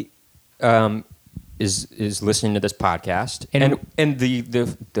anybody is listening to this podcast, And- and the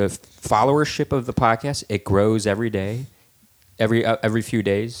followership of the podcast, it grows every day, every few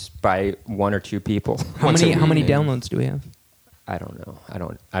days by 1 or 2 people. How many downloads do we have? I don't know.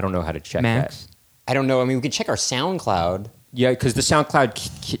 I don't know how to check Max? that. I don't know. I mean, we could check our SoundCloud. Yeah, because the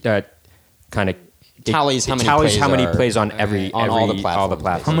SoundCloud kind of Tallies how many plays on all the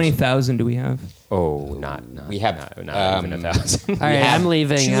platforms. How many thousand do we have? Oh, not We have, not even 1,000. All right, I'm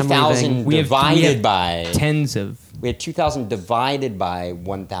leaving. 2,000 We have- divided we have by. Tens of. We had 2,000 divided by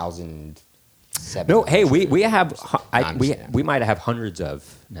 1,007. No, hey, we have I'm we saying. we might have hundreds of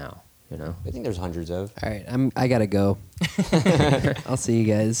now. I think there's hundreds of. All right, I gotta go. I'll see you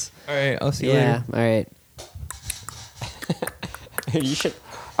guys. All right, I'll see you Yeah. later. All right. You should.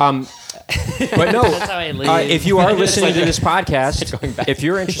 But no, That's how I leave. if you are listening to this podcast, if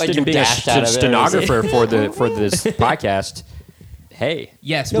you're interested Like in you being a dashed out of it. stenographer for this podcast, hey,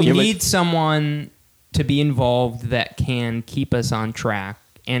 Yes, No, we give it- need someone to be involved that can keep us on track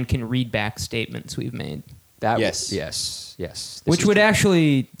and can read back statements we've made. that Yes. yes. This Which is- would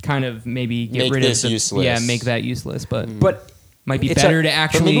actually kind of maybe get Make rid this of the, useless. Yeah, make that useless. But but might be it's better a- to but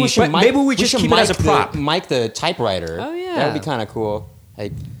actually. maybe we should but mic, maybe we just should keep it as a mic prop. mic the typewriter. Oh, yeah. That would be kind of cool.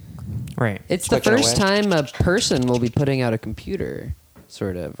 Like, right. It's the Clicking first away. time a person will be putting out a computer,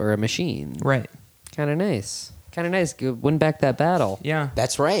 sort of, or a machine. Right. Kind of nice. Kind of nice. Go win back that battle. Yeah.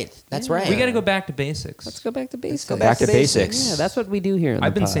 that's right. That's right. We got to go back to basics. Let's go back to basics. go back to basics. Yeah, that's what we do here. On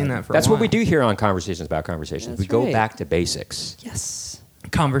I've the been pod. saying that for That's a what while. we do here on Conversations About Conversations. we That's go right. back to basics. Yes.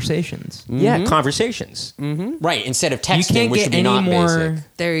 Conversations. Yeah, conversations. Right. Instead of You texting, can't which get would be any not more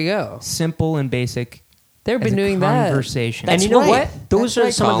basic. There you go. simple and basic. They've as been a doing that. conversation. And That's you know right. what? Those That's are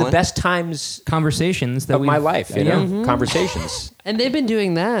right, some of Colin. the best times Conversations that of my we've- life. You know, conversations. And they've been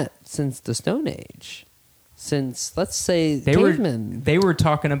doing that since the Stone Age. Since, let's say, They cavemen. were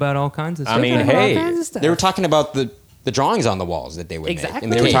talking about all kinds of I stuff. mean, Talking about all hey, kinds of stuff. They were talking about the drawings on the walls that they would make. Exactly. in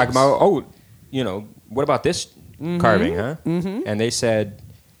the They were caves. talking about, oh, what about this carving, huh? Mm-hmm. And they said,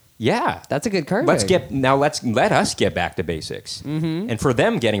 yeah, That's a good card. let us get back to basics. Mm-hmm. And for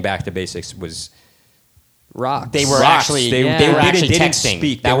them, getting back to basics was Rocks. They were Rocks. actually They- they were they actually didn't texting.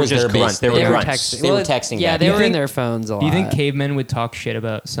 speak. That They were was just their grunts. base. They were They were grunts. texting. They were Well, texting Yeah, back they then. were You in think- their phones a lot. Do you think cavemen would talk shit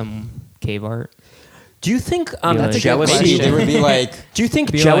about some cave art? Do you think That's a good jealousy? question. They would be like, Do you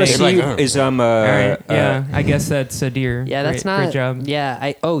think Be jealousy like- They'd be like, is All right. Yeah, I guess that's a deer. Yeah, that's Great- not. Great job.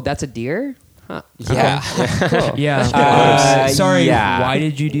 Yeah. That's a deer? Huh. yeah. Cool. Yeah. Sorry. yeah. Why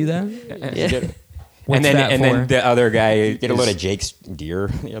did you do that? Yeah. What's and then that and for? then the other guy Get a load of Jake's deer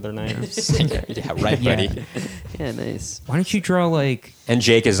the other night. Yeah, right, Yeah. buddy. Yeah, nice. Why don't you draw like? and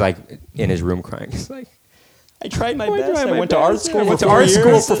Jake is like in his room crying. He's like, I tried my I best. tried I my went to art best. school. I went for to 4 art school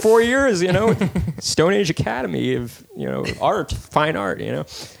years. for 4 years. You know, Stone Age Academy of art, fine art. You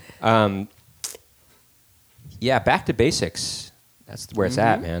know, yeah. Back to basics. That's where it's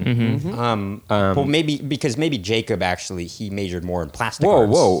at, man. Mm-hmm. Well, maybe Jacob actually he majored more in plastic. Whoa,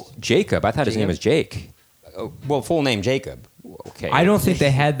 arts. whoa, Jacob. I thought his name was Jake. Well, full name Jacob. Okay. I don't think they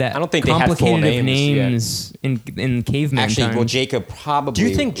had that. I don't think they had full complicated of names in caveman Actually, times. well, Jacob probably. Do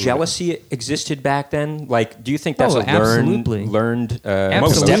you think jealousy existed back then? Like, do you think that's Oh, a absolutely. learned? Most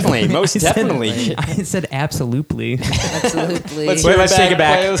Absolutely. definitely. Most I said- definitely. I said absolutely. Absolutely. Let's Wait, let's take it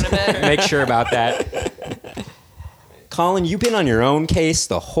Players. back. Make sure about that. Colin, you've been on your own case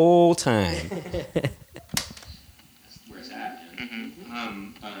the whole time. Where's that?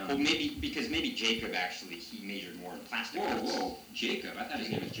 Well, maybe Jacob actually he majored more in plastic. Whoa, Jacob. I thought his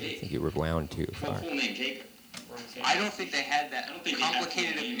name was I think Jake. you were wound too Well, far. full name Jacob. I don't think they had that I don't think they had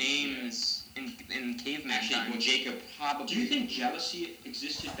complicated full of names in caveman Actually, well, times. Jacob probably. Do you think jealousy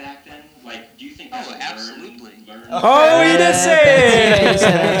existed back then? Like, do you think that's Oh, absolutely. learned? Oh, you did say Yeah, he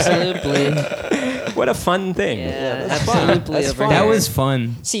said absolutely. it! What a fun thing. Yeah, that's fun. absolutely. That's over fun. That here. was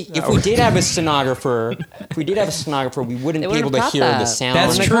fun. See, if we did have a stenographer, we wouldn't They be able wouldn't to have hear caught the that. sound.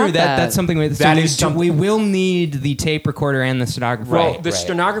 That's they true. caught that. That's something. That is something- We will need the tape recorder and the stenographer. Well, Right, the right.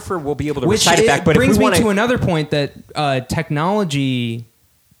 stenographer will be able to Which recite it back, but brings if we me want to another point that technology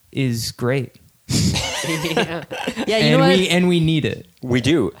is great, yeah, you know what? we need it. we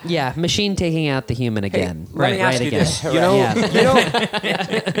do. Yeah, machine taking out the human again. Let me ask right you again. this. You know,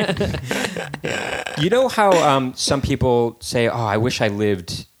 Yeah. you know how some people say, "Oh, I wish I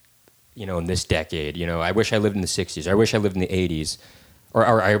lived, in this decade. I wish I lived in the '60s. Or I wish I lived in the '80s,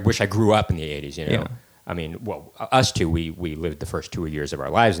 or I wish I grew up in the '80s." Yeah. I mean, well, us two, we lived the first 2 years of our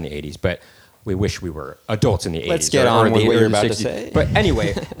lives in the '80s, but we wish we were adults in the '80s. Let's get or on the- with what or you're the about to 60s. say. But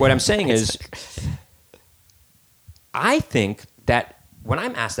anyway, what I'm saying is, I think that when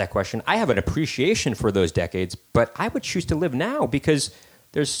I'm asked that question, I have an appreciation for those decades, but I would choose to live now because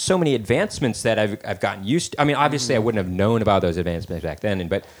there's so many advancements that I've gotten used to. I mean, obviously, I wouldn't have known about those advancements back then,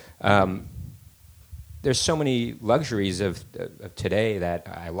 but there's so many luxuries of today that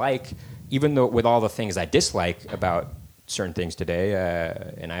I like, even though with all the things I dislike about certain things today,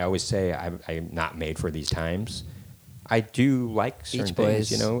 and I always say I'm not made for these times. I do like certain Beach things,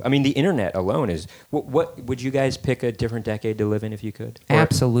 Boys. you know. I mean, the internet alone is. What would you guys pick a different decade to live in if you could? Or-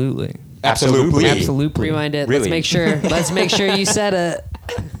 Absolutely. Absolutely. Absolutely. Rewind it. Really? Let's make sure you said it.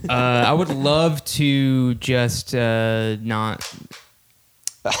 I would love to just not.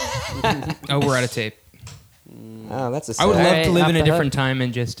 Oh, we're out of tape. Oh, that's a I would sad- love Alright, to live off in a the hook. different time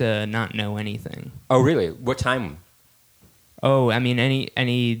and just not know anything. Oh, really? What time? Oh, I mean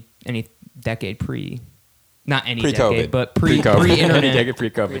any decade pre, not any Pre-COVID. decade, but Pre-COVID. pre-internet. Take it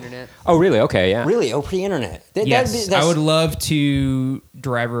pre-COVID. Internet. Oh, really? Okay, yeah. Really? Oh, pre-internet. Yes, I would love to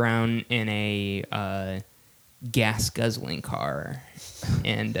drive around in a gas guzzling car,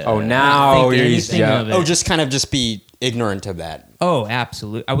 and Oh, not now think he's- anything yeah. of it. Oh, just be ignorant of that. Oh,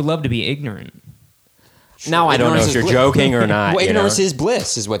 absolutely. I would love to be ignorant. Now I don't know Ignorance if is you're bliss. joking or not. Well, you know? ignorance is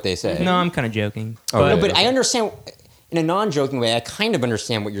bliss, is what they say. No, I'm kind of joking. Oh, But- really? No, but Okay. I understand in a non-joking way. I kind of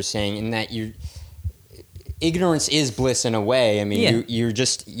understand what you're saying in that ignorance is bliss in a way. I mean, Yeah.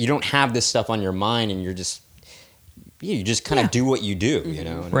 you don't have this stuff on your mind, and you just kind of do what you do. You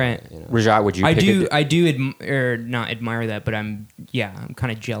know, and, Right. You know. Rajat, would you? I pick do. A, I do not admire that, but I'm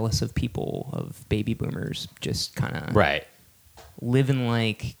kind of jealous of people, of baby boomers, just kind of right. living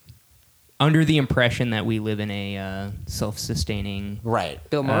like under the impression that we live in a self-sustaining. Right.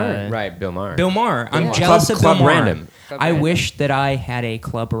 Bill Maher. Right. Bill Maher. Bill Maher. I'm Yeah. jealous Club- of Bill Club Maher. Random. Club I Random. wish that I had a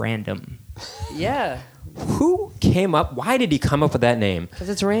Club Random. Yeah, Who came up? Why did he come up with that name? because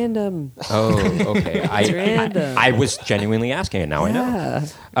it's random. Oh, okay. It's random. I was genuinely asking it. Now I know. Yeah.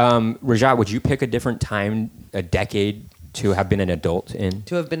 Rajat, would you pick a different time, a decade, to have been an adult in?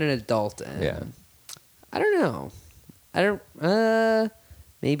 To have been an adult. In. Yeah. I don't know.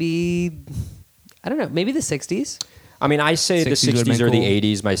 Maybe. I don't know. Maybe the 60s. I mean, I say the 60s would've 60s been or the cool.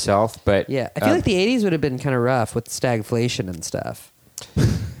 80s myself, but Yeah, I feel like the 80s would have been kind of rough with stagflation and stuff.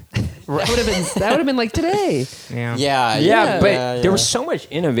 That would have been like today. Yeah. yeah, but yeah. there was so much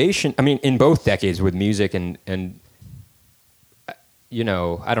innovation. I mean, in both decades with music and you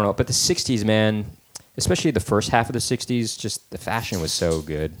know, I don't know, but the 60s, man, especially the first half of the 60s, just the fashion was so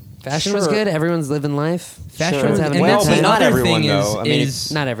good. Fashion was Sure. good. Everyone's living life. Fashion Sure. was, Well, and but that's the not other everyone, thing though. I mean,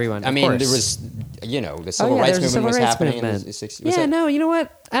 is Not everyone. I of mean, course. there was, the civil yeah, rights there was a movement was civil rights happening in movement. the 60s. Yeah, no, you know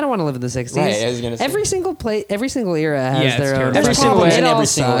what? I don't want to live in the 60s. Right, I was gonna say. Every single era has Yeah, it's their own terrible. Every single problems. in It all every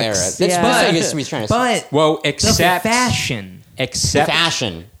single era. sucks. That's Yeah. what I guess he's trying to say. but Well, the except fashion.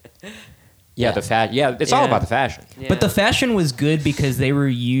 fashion. Yeah, the fat. Yeah, it's all Yeah. about the fashion. Yeah. But the fashion was good because they were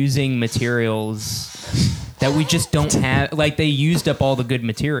using materials that we just don't have. Like they used up all the good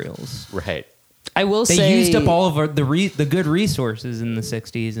materials. Right. I will They say used up all of the good resources in the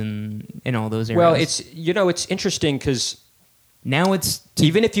 60s and in all those areas. Well, it's interesting because now it's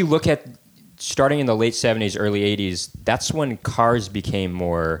even if you look at starting in the late 70s, early 80s, that's when cars became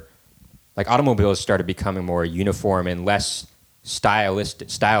more like automobiles started becoming more uniform and less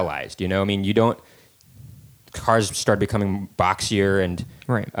stylized. You know, I mean, cars started becoming boxier and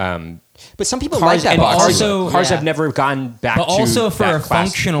right. But some people cars like that and box. also- cars yeah. have never gone back But to also for that a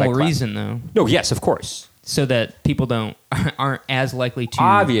functional class. reason, though, No, yes, of course. so that people aren't as likely to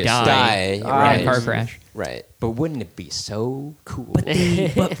Obviously. Die, in right. a car crash. Right. But wouldn't it be so cool? But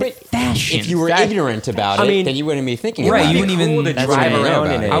fashion. If you were ignorant about I it, mean, then you wouldn't be thinking right, about you it. wouldn't even to That's drive what I know around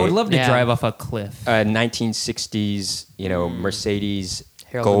about in it. a I would love to Yeah. drive off a cliff. 1960s, Mercedes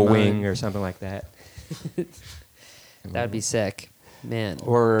Harold and Gullwing Mine. or something like that. that would be sick, man.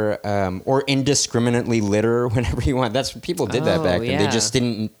 Or indiscriminately litter whenever you want. That's people did that Oh, back then. They yeah. just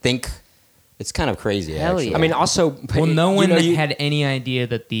didn't think. It's kind of crazy. Hell actually. yeah. I mean, also, Well, no you one know, you- had any idea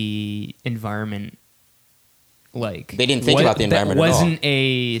that the environment, like They didn't think about the environment that at all. wasn't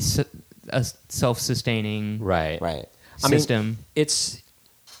a self-sustaining right. Right. I mean, system. it's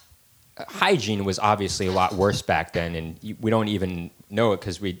hygiene was obviously a lot worse back then, and we don't even know it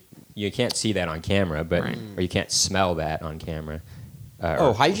because you can't see that on camera, but Right. or you can't smell that on camera.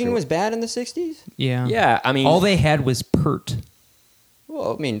 Hygiene was bad in the 60s? Yeah. Yeah, I mean, all they had was pert.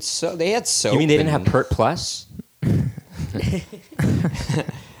 Well, I mean, so they had soap. You mean they didn't and- have Pert Plus?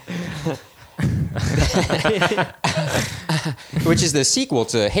 which is the sequel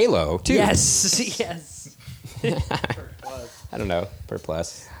to Halo, too. Yes, yes. I don't know. Pert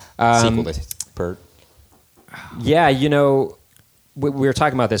Plus. Um, sequel to Pert. Yeah, we were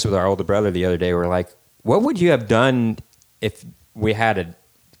talking about this with our older brother the other day. We're like, What would you have done if we had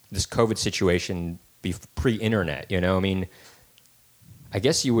this COVID situation pre-internet? You know, I mean, I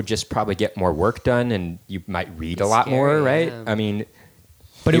guess you would just probably get more work done, and you might read a lot more, scary, right? yeah. I mean,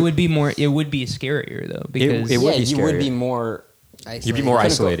 But it would be more. It would be scarier though because it would be you would scarier. be more. You'd be more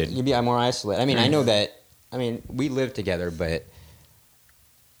isolated. You'd be more isolated. I mean, I know that. I mean, we live together, but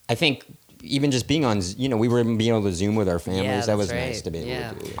I think even just being on, we were being able to Zoom with our families. Yeah, that was that's nice right. to be able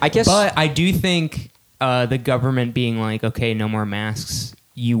Yeah. to do. I guess. But I do think the government being like, okay, no more masks,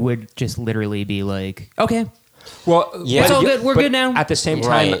 you would just literally be like, okay, well, Yeah. it's all but- good. We're but good now. At the same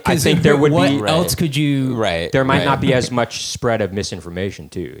time, Right. I think there would what be. else could you? Right. There might right. not be as much spread of misinformation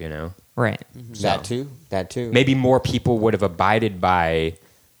too. You know. Right. That too. That too. Maybe more people would have abided by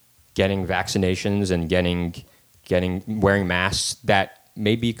getting vaccinations and wearing masks. That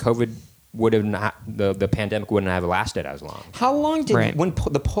maybe COVID would have not the pandemic wouldn't have lasted as long. How long did Right. when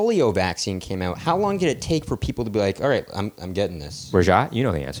the polio vaccine came out? How long did it take for people to be like, all right, I'm getting this? Rajat, you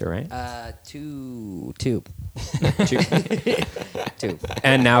know the answer, right? Two. Two. Two.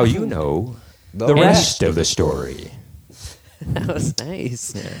 And now you know the rest of the story. That was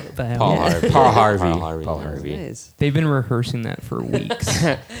nice. The hell? Paul Yeah. Harvey. Paul Harvey. Paul Harvey. Paul yeah. Harvey. Nice. They've been rehearsing that for weeks.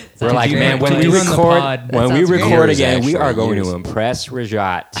 We're Did like, you- man, when did we you run the record, pod? when That we sounds great. record Years, again, we actually, are going years. to impress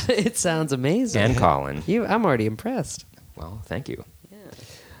Rajat It sounds amazing. and Colin. I'm already impressed. Well, thank you.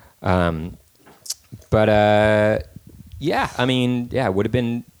 Yeah. But yeah, I mean, yeah, it would have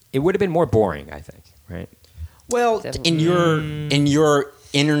been more boring, I think, right? Well, Definitely. in your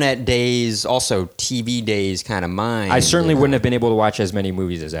internet days, also TV days, kind of mind. I certainly wouldn't have been able to watch as many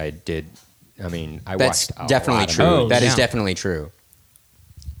movies as I did. I mean, I That's watched a definitely lot of true. movies. That is Yeah. definitely true.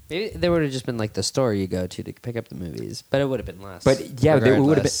 Maybe there would have just been like the store you go to pick up the movies, but it would have been less. But yeah, it would have been.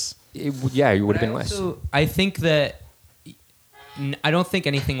 regardless. It would have been less. So I think that I don't think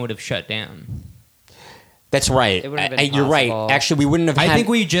anything would have shut down. That's right. It would have been You're right. possible. Actually, we wouldn't have. I had, think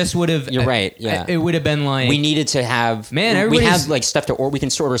we just would have. You're right, yeah. It would have been like we needed to have. Man, we everybody's- have like stuff to order. We can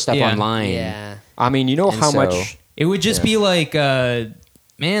order stuff Yeah. online. Yeah. I mean, you know And how so- much. It would just Yeah. be like,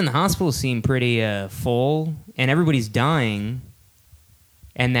 man, the hospitals seem pretty full, and everybody's dying,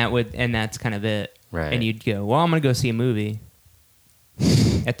 and that's kind of it. Right. And you'd go, well, I'm gonna go see a movie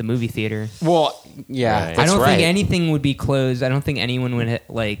at the movie theater. Well, yeah. Right. I That's don't right. think anything would be closed. I don't think anyone would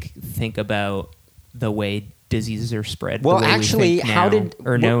like think about the way diseases are spread. Well, the way actually, we think how now, did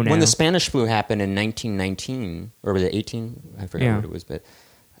or no when now? the Spanish flu happened in 1919 or was it 18? I forgot Yeah. what it was, but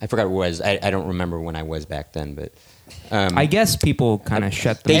I forgot what it was. I don't remember when I was back then, but I guess people kind of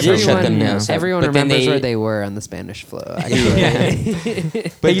shut them They down. did shut them you down. know. So- Everyone but then remembers they- where they were on the Spanish flu.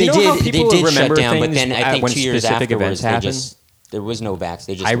 Actually. But you they know how did. They people did shut remember down. But things then I think when 2 years specific afterwards, events happen? there was no vax.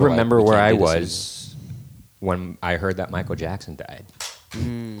 They just. I were like, remember "We where can't I do this was when I heard that Michael Jackson died,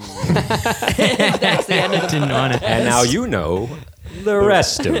 Didn't want it. and now you know the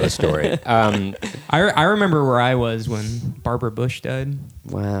rest of the story. I remember where I was when Barbara Bush died.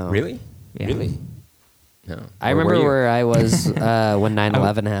 Wow. Really? Yeah. Really? No. I Where were remember you? where I was when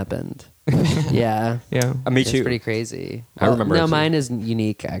 9/11 happened. Yeah. Yeah. Me It's too. pretty crazy. I remember No, it too. mine is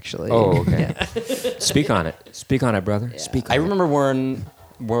unique actually. Oh, okay. Speak on it. Speak on it, brother. Speak. On I it. remember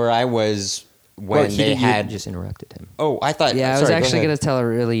where I was when Well, he they did- you had. just interrupted him. Oh, I thought. Yeah, I was sorry, actually go going ahead. to tell a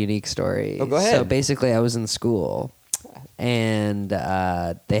really unique story. Oh, go So ahead. basically, I was in school, and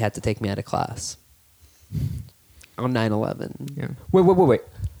they had to take me out of class on 9/11. Yeah. Wait.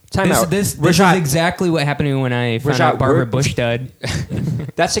 Time out. This Rajat, is exactly what happened to me when I found Rajat, out Barbara we're- Bush died.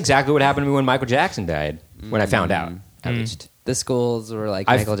 That's exactly what happened to me when Michael Jackson died. When I found out, at least. The schools were like,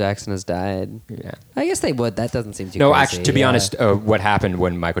 I've- Michael Jackson has died. Yeah. I guess they would. That doesn't seem too No, crazy. actually, to be Yeah. honest, what happened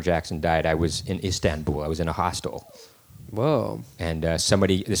when Michael Jackson died? I was in Istanbul. I was in a hostel, Whoa. and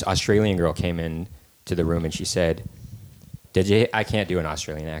this Australian girl came in to the room, and she said, "Did you?" I can't do an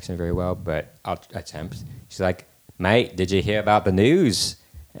Australian accent very well, but I'll attempt. She's like, "Mate, did you hear about the news?"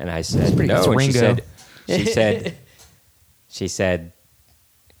 And I said, pretty "No." good. And Ringo. she said,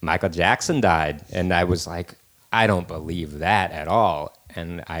 Michael Jackson died, and I was like, I don't believe that at all.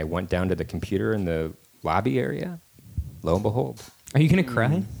 And I went down to the computer in the lobby area. Lo and behold, Are you gonna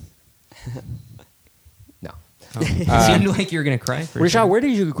cry? no. It seemed like you were gonna cry. For a Rajat, where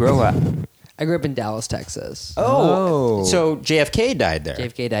did you grow up? I grew up in Dallas, Texas. Oh, so JFK died there.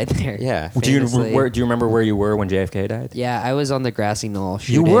 JFK died there. Yeah. Do you famously. do you remember where you were when JFK died? Yeah, I was on the grassy knoll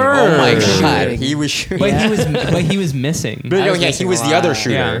shooting. were? Oh my Shooting. god, he was shooting. But Yeah. he was missing. But I no, was yeah, he missing was a the other lot.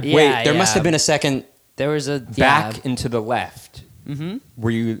 shooter. Yeah. Wait, Yeah, there must yeah. have been a second. There was a Back and to the left. Mm-hmm.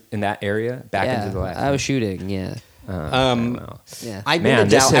 Were you in that area? Back yeah, into the left. I was shooting. Yeah. Wow. Yeah. I've Man, been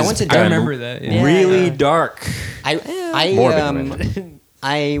to this Dallas. I has went to I done Dallas. remember that. Yeah. Yeah. really dark. I Morbid, um, really.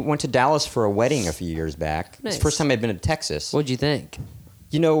 I went to Dallas for a wedding a few years back. It's Nice. the first time I've been to Texas. What'd you think?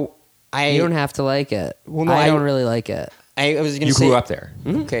 You know, You don't have to like it. Well, no, I I- don't really like it. I was going You to say grew up there.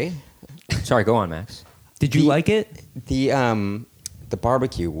 Okay. Sorry, go on, Max. Did you like it? The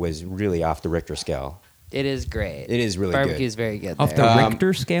barbecue was really off the Richter scale. It is great. It is really Barbecue good. is very good. Off there. the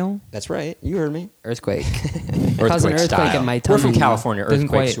Richter scale? That's right. You heard me. Earthquake. Earthquake Cause an earthquake style. in my We're tummy. from California. Doesn't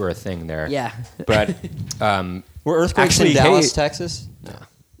Earthquakes quite- were a thing there. Yeah. But Were earthquakes Actually, in Dallas, hey- Texas? No.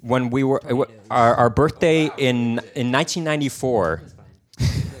 when we were our birthday in 1994.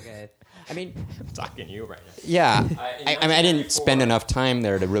 Okay. I mean, I'm talking to you right now. yeah. I mean, I didn't spend enough time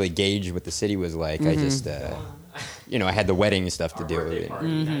there to really gauge what the city was like. I just, I had the wedding stuff to deal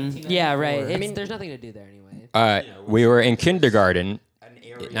with. Yeah, right. There's nothing to do there anyway. We were in kindergarten,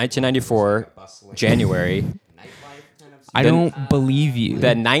 1994, January. I don't believe you.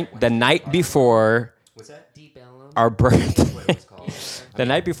 The night before Deep Ellum. our birthday. The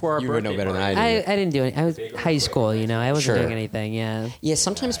night before our You birthday. would know better than I do. I didn't do any. I was high school, I wasn't Sure. doing anything. Yeah. Yeah,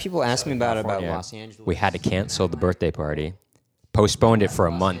 sometimes people ask me about California, Los Angeles. We had to cancel the birthday party. Postponed it for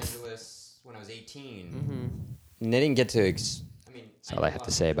a month. When I was 18. And they didn't get to. That's all I have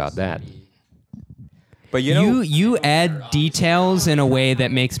to say about that. But You add details in a way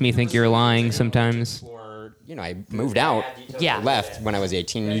that makes me think you're lying sometimes. Or I moved out. Yeah. Left when I was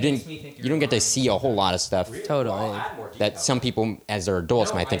 18. You don't get to see a whole lot of stuff Totally. that some people, as they're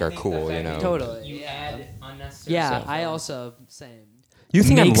adults, might think are cool. Totally. You add unnecessary Yeah, I also same. You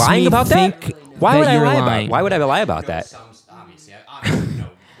think I'm Makes lying me about that? think Why that would I you're lie lying. about? Why would I lie about that?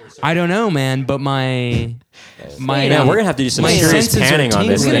 I don't know, man, but my Man, we're gonna have to do some my serious senses are panning on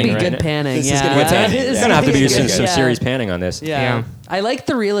this It's gonna thing. be right good now. panning. This is Yeah. gonna be What's that? Yeah. We're gonna have to do some Yeah. serious panning on this. Yeah. I like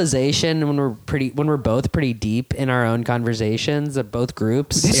the realization when we're both pretty deep in our own conversations of both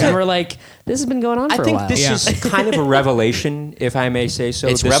groups, and we're like, this has been going on for I a think while. this Yeah. is kind of a revelation, if I may say so.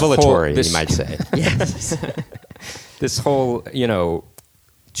 It's This revelatory, whole- you might say. Yes. This whole,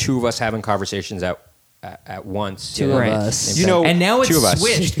 two of us having conversations at once. Two of Right. us. And now two of us. it's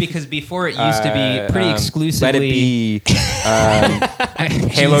switched because before it used to be pretty exclusively. Let it be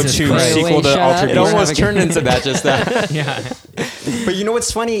Halo Jesus 2 Christ. sequel Wait, to shut Altered up. It Beast. almost turned into that just now. Yeah. But you know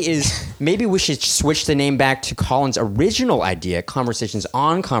what's funny is maybe we should switch the name back to Colin's original idea, Conversations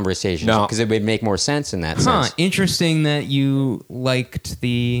on Conversations, No. because it would make more sense in that Huh. sense. Interesting that you liked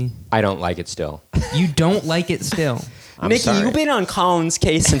the. I don't like it still. You don't like it still. I'm Nikki, sorry. you've been on Colin's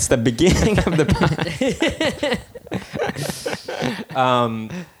case since the beginning of the podcast.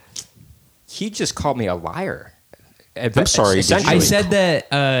 He just called me a liar. I'm sorry, did you? I Essentially. said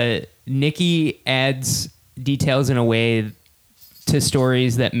that Nikki adds details in a way to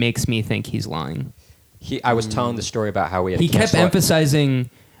stories that makes me think he's lying. I was telling the story about how we had He to kept cancel it. emphasizing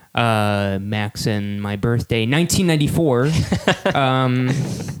Max and my birthday, 1994,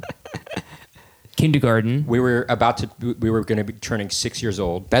 kindergarten. We were going to be turning 6 years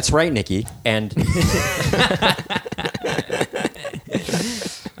old, That's right, Nikki. and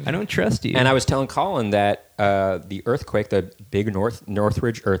I don't trust you. and I was telling Colin that the earthquake, the big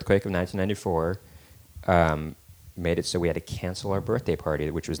Northridge earthquake of 1994, made it so we had to cancel our birthday party,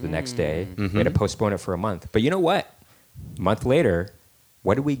 which was the next day. We had to postpone it for a month. But you know what? A month later,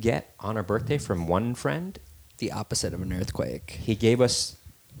 what did we get on our birthday from one friend? The opposite of an earthquake. He gave us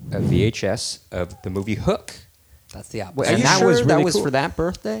a VHS of the movie Hook. That's the opposite. Wait, are And you that sure was that really was cool. for that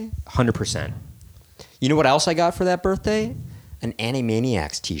birthday? 100%. You know what else I got for that birthday? An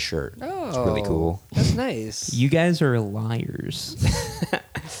Animaniacs t-shirt. Oh, It's really cool. That's nice. you guys are liars.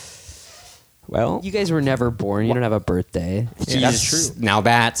 Well, You guys were never born. You don't have a birthday. that's true. Now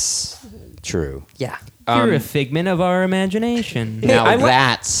that's true. Yeah. You're a figment of our imagination. Now I wa-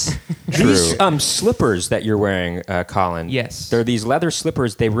 that's true. These slippers that you're wearing, Colin. Yes. They're these leather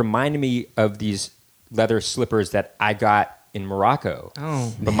slippers. They remind me of these leather slippers that I got in Morocco.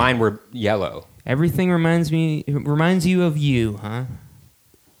 Oh, But mine were yellow. everything reminds you of you, huh?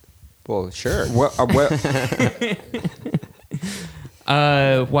 Well, sure.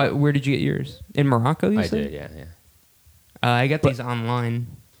 Where did you get yours? In Morocco, you I said? did, yeah. I got these online.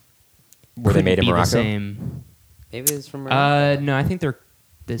 Were they Couldn't made in be the Morocco? same. Maybe it's from. No, I think they're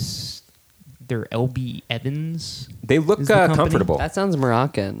LB Evans. They look Is the company? comfortable. That sounds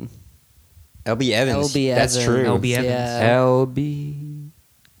Moroccan. LB Evans. LB That's Evans. true. LB Evans. Yeah. LB.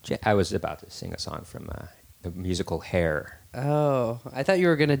 I was about to sing a song from the musical Hair. Oh, I thought you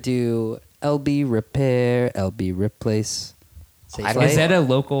were gonna do LB Repair, LB Replace. Safe I don't- Is Light? that a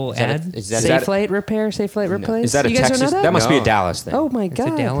local ad? Safe Light Repair, Safe Light Replace? Is that a you guys Texas? Don't know That must be a No. Dallas thing. Oh my It's a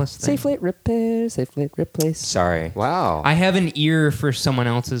god! Dallas thing. Safe Light Repair, Safe Light Replace. Sorry. Wow. I have an ear for someone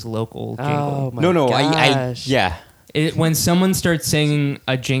else's local jingle. Oh my no, gosh! yeah. When someone starts singing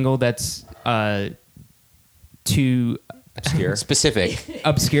a jingle that's too Obscure. Specific.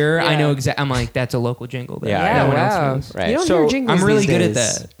 obscure, I Yeah. know exactly. I'm like, that's a local jingle. That Yeah, no one else wow. knows. Right. You don't So, hear jingles I'm really these good at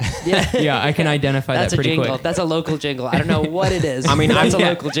days. that. Yeah. Yeah, I can identify That's that a pretty jingle. quick. That's a local jingle. I don't know what it is. I mean, that's a yeah.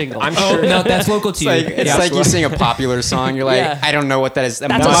 local jingle. I'm Oh sure. no, that's local to you. It's Yeah. like you sing a popular song. You're like, Yeah. I don't know what that is. That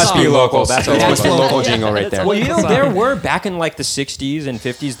That's a must be song. local. That's So a it must be local. local Yeah, jingle right that's a there. Well, you local know, there song. were back in like the 60s and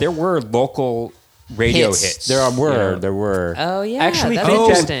 50s, there were local radio hits. There you know. were. Oh yeah, Actually, that's think that-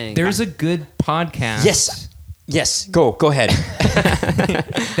 interesting. There's a good podcast. Yes. Go ahead.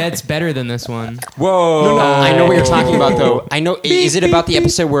 That's better than this one. Whoa. I know what you're talking about, though. I know. Is it about the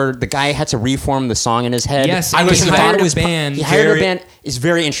episode where the guy had to reform the song in his head? Yes, I and was he hired a band. He hired Very- a band. It's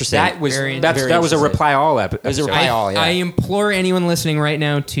very interesting. That was Very- that was a interesting. reply all episode. It was a reply all. Yeah. I implore anyone listening right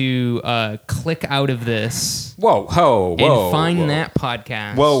now to click out of this Whoa, ho, whoa, and find whoa. that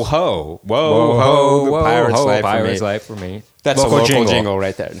podcast. Whoa ho, Whoa, ho, the whoa, pirate's ho, life Pirate's for me. life for me. That's Local a local jingle. jingle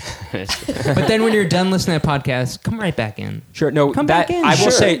right there. But then when you're done listening to that podcast, come right back in. Sure, no, Come that back in. I will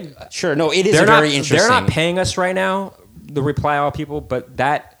Sure. say Sure. No, it is they're very not interesting. they're not paying us right now, the reply all people, but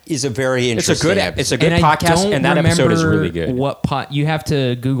that Is a very it's interesting. a good episode. it's a good And I podcast, don't and that episode is remember really good. What you have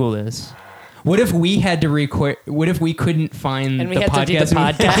to Google this. What if we had to record? What if we couldn't find And we the had to do the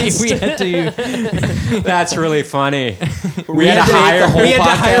podcast. we had to. That's really funny. We had to hire the whole We had to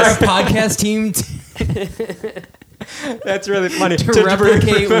hire a podcast. podcast team to That's really funny.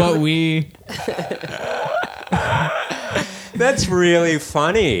 replicate what we. That's really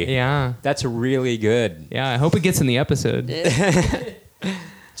funny. Yeah, That's really good. yeah. I hope it gets in the episode.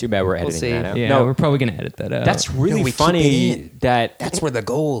 Too bad we're editing see. that out. Yeah, No, we're probably gonna edit that out. that's really we keep it funny. in. That That's where the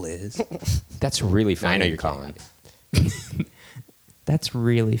goal is. that's really funny. I know you're calling. That's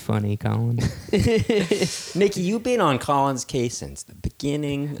really funny, Colin. Nikki, you've been on Colin's case since the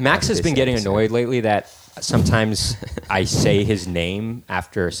beginning. Max of has this been getting episode. annoyed lately that sometimes I say his name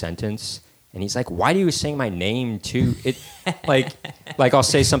after a sentence, and he's like, "Why do you saying my name too?" It like I'll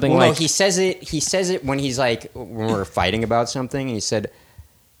say something Well, like, no, he says it. He says it when he's like when we're fighting about something. And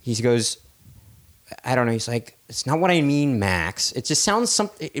he goes, I don't know. He's like, it's not what I mean, Max. It just sounds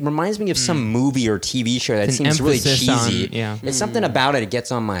It reminds me of some movie or TV show that It's an seems really emphasis cheesy. on- yeah. It's something about it. It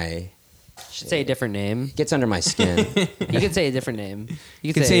gets on my. Should say a different name. Gets under my skin. You could say a different name.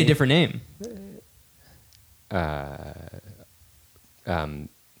 You could say a different name.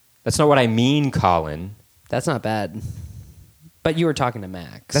 "That's not what I mean, Colin." That's not bad. But you were talking to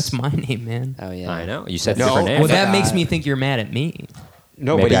Max. That's my name, man. Oh yeah. I know you said No, different name. Well, that forgot. makes me think you're mad at me.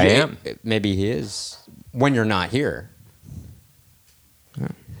 No, Maybe but I he, am. Maybe he is when you're not here.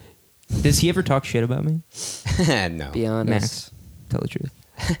 Does he ever talk shit about me? No. Be honest. Max, tell the truth.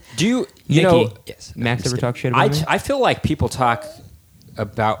 Do you Nikki, know? Yes. Max I'm ever just talk shit about me? I feel like people talk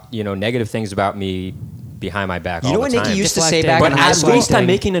about negative things about me behind my back. You all know the what time. Nikki used to say Deflecting. back But in high at school? least I'm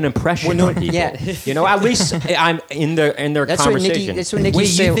making an impression on people. yeah. At least I'm in their That's what Nikki. conversation. That's what Nikki Wait,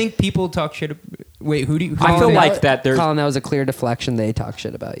 used to say. you think people talk shit? Wait, who do you? I feel who- like that there's Colin, that was a clear deflection. They talk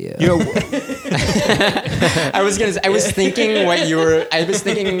shit about you. I was thinking what you were. I was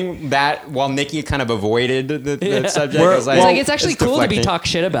thinking that while Nikki kind of avoided the subject. I was it's like it's actually cool to be deflecting. talked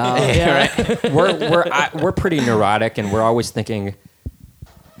shit about. Yeah. we're pretty neurotic, and we're always thinking,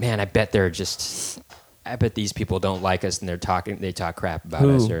 man, I bet these people don't like us, and they talk crap about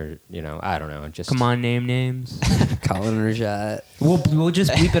Who? us, or I don't know. Just Come on, name names. Colin and Rajat. We'll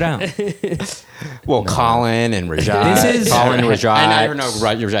just bleep it out. Well, Colin and Rajat. This is- Colin and Rajat. I know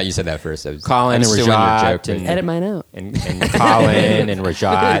Rajat. You said that first. Colin and I'm still in your Rajat joke, but- and- Edit mine out. and Colin and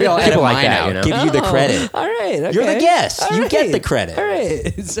Rajat, Maybe I'll edit people like mine that. out. Give you the credit. All right. Okay. You're the guest. All You get right. the credit. All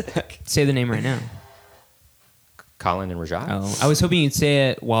right. Say the name right now. Colin and Rajat. Oh, I was hoping you'd say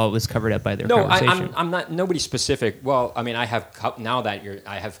it while it was covered up by their No, conversation. I'm not. Nobody specific. Well, I mean, I have now that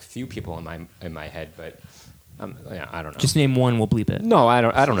I have a few people in my head, but I don't know. Just name one. We'll bleep it. no, I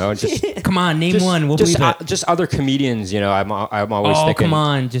don't know. Just Come on, name just, one. We'll just, bleep it. just other comedians. I'm always Oh, thinking. come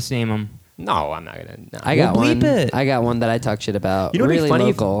on, just name them. No, I'm not gonna. No. I got We'll bleep one. it. I got one that I talk shit about. You know what'd be really funny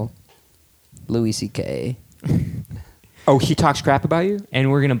if- local. Louis C.K. Oh, he talks crap about you. And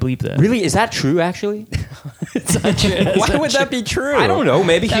we're gonna bleep that. Really? Is that true? Actually, Why would that be true? I don't know.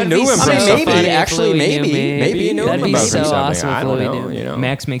 Maybe he That'd knew be him so from maybe, something. funny if actually, Louis maybe. knew me. Maybe he knew That'd him be about so something. awesome if I don't Louis know. knew.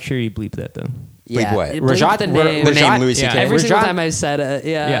 Max, make sure you bleep that though. Yeah. what? Bleep Rajat- the name. The name Rajat- Louis C.K. Every single Rajat- time I've said it.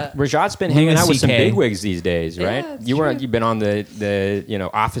 Yeah. Yeah. Rajat's been Louis hanging out with some CK. bigwigs these days, right? Yeah, it's You've been on the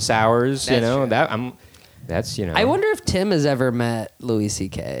office hours. That's true. That's I wonder if Tim has ever met Louis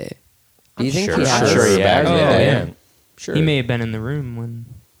C.K. Do you think sure, he I'm has? sure he has. Oh, yeah, yeah. Sure. He may have been in the room when.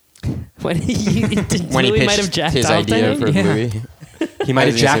 When When he Louis pitched might have jacked his off to idea him? for Yeah. Louis. He might have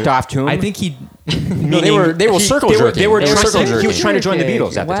I was gonna jacked say- off to him. I think he No, they were circle jerking. They were circle trying, he was jerking. trying to join the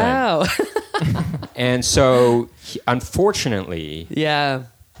Beatles at the time. Wow. And so, unfortunately, Yeah.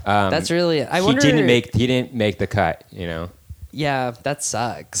 That's really. I he wonder. didn't make the cut. You know. Yeah, that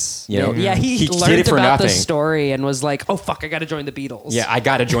sucks. You know, yeah, he he learned did it for about the nothing. story and was like, "Oh fuck, I got to join the Beatles." Yeah, I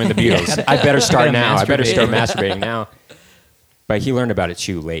got to join the Beatles. I better start gotta now. I better masturbate. start masturbating now. But he learned about it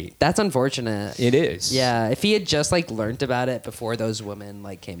too late. That's unfortunate. It is. Yeah, if he had just like learned about it before those women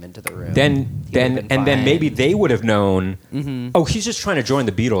like came into the room, Then he would've been then fine. maybe they would have known. Oh, he's just trying to join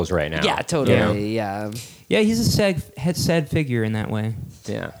the Beatles right now. Yeah, totally. You know? Yeah. Yeah, he's a sad figure in that way.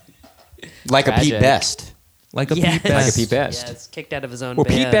 Yeah. Like a Pete Tragic. Best. Like a Yes. Pete Best. Like a Pete Best. Yes, kicked out of his own. Well,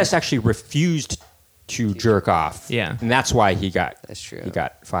 Pete band. Best actually refused to jerk off. Yeah. And that's why he got That's true. He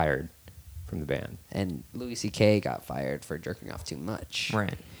got fired from the band. And Louis C.K. got fired for jerking off too much.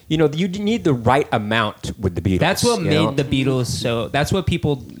 Right. You know, you need the right amount with the Beatles. That's what you made know? the Beatles so. That's what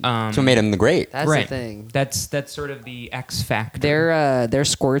people. That's what made him the great. That's right. the thing. That's sort of the X factor. Their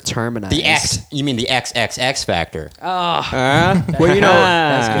squirts harmonized. The X. You mean the XXX factor? Oh, Well, you know,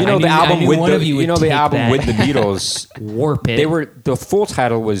 That's you know I the knew- I album knew with one the of you would you know the take album that. with the Beatles. warp it. They were the full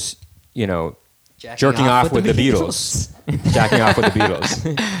title was jerking off with the Beatles. Jacking off with the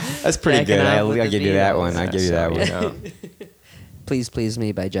Beatles. That's pretty Jacking good. off I'll with the give you that one. Beatles. I'll give you that one. You know. Please please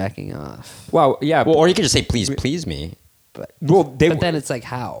me by jacking off. Well, yeah. Well, or you could just say, "Please, please me." But Well, they, but then it's like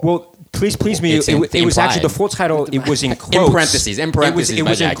how? well, please me. It's It was implied. actually the full title. It was in quotes. parentheses, in parentheses It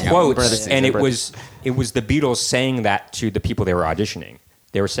by was in jacking off. quotes, Parentheses, and in it was the Beatles saying that to the people they were auditioning.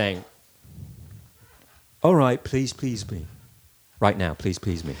 They were saying, "All right, please me, right now, please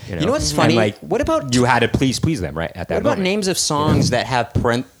me." You know what's funny? And, like, What about you had to please them right at that what about moment. names of songs that have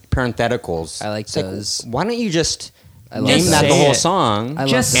parentheticals? I like It's those. why don't you just love name those. that the Say whole it. song? I love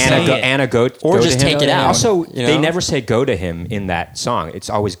Just those. say it. Anna go Or go just to him. take it out, Also, you they know? never say "go to him" in that song. It's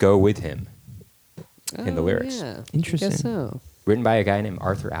always "go with him" in the Oh, lyrics. Yeah. Interesting. Guess so. Written by a guy named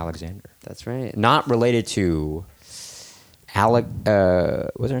Arthur Alexander. That's right. Not related to Alec.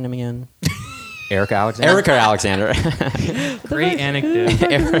 What's her name again? Erica Alexander. Erica Alexander. Great anecdote.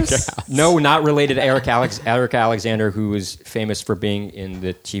 Erica. No, not related to Erica Alexander, who was famous for being in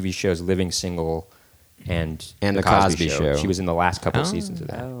the TV shows Living Single and The Cosby Show. She was in the last couple Oh. seasons of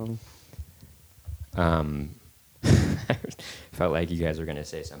that. Oh. Felt like you guys were going to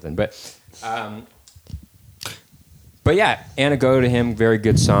say something, but yeah, Anna Go to Him, very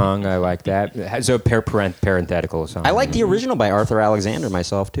good song. I like that. It has a parenthetical song. I like the original by Arthur Alexander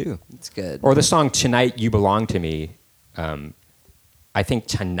myself too. It's good. Or the song Tonight You Belong to Me. I think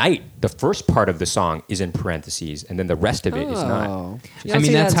Tonight, the first part of the song is in parentheses, and then the rest of it is not. Oh. You I don't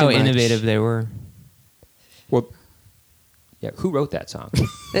mean, see that's that how too much. innovative they were. Well, yeah, who wrote that song?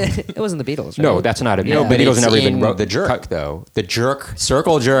 It wasn't the Beatles, right? No, that's not a No, no. but The Beatles it's never even in wrote the jerk though. The jerk,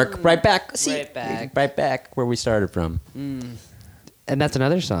 circle jerk, right back. See, Right back. right back where we started from. And that's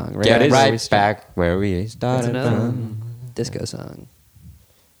another song, right? Yeah, it is. Right Where we start- back where we That's started another from. disco song.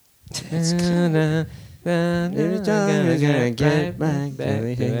 Every time we're gonna get back to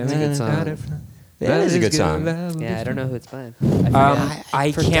the It's a good song. That is a good song. Yeah, I don't know who it's by.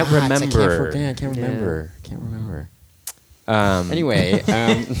 I can't remember. I can't remember. Can't remember. Um, Anyway,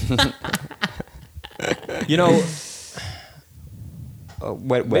 you know,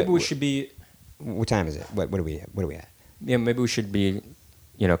 what maybe we should be. What time is it? What are we at? Yeah, maybe we should be,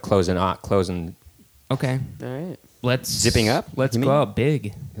 closing. Okay, All right. let's Zipping up, Let's you go mean? out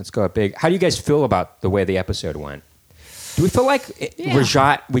big. Let's go up big. How do you guys feel about the way the episode went? Do we feel like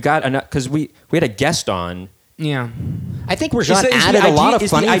Rajat? We got enough because we had a guest on. Yeah, I think Rajat Is the added a lot of is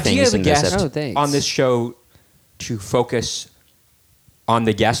the funny idea things of a in this guest episode. Oh, thanks. on this show to focus on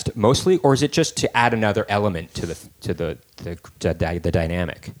the guest mostly, or is it just to add another element to the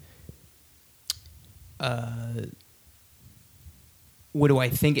dynamic? what do I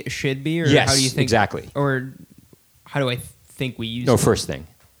think it should be, or Yes, how do you think exactly. or how do I think we use No, it? first thing.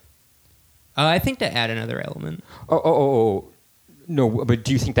 I think to add another element. Oh. No, but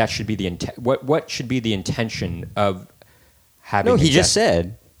do you think that should be the intent? What should be the intention of having? No, he the just guest?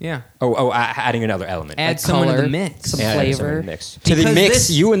 said Yeah, Adding another element. add Like someone to color, the mix. some Yeah, adding someone flavor. in the mix. to the Because mix. this-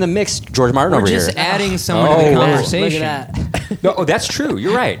 You in the mix, George Martin We're over just here. adding someone to Oh, the wow. conversation. Look at that. No, that's true.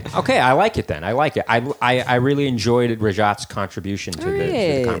 You're right. Okay, I like it then. I like it. I really enjoyed Rajat's contribution to the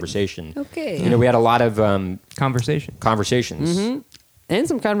Alright. conversation. Okay. We had a lot of Conversation. conversations. And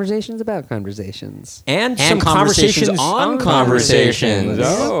some conversations about conversations. And And some conversations conversations on conversations.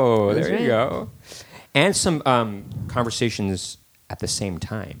 Oh, That's there you right. go. And some conversations at the same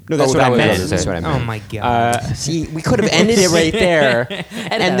time. No, that's what I meant. That's what I meant. Oh my god. See, we could have ended it right there,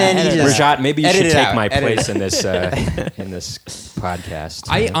 and then he just Rajat, maybe you edit should it take out. my Edit place in this podcast.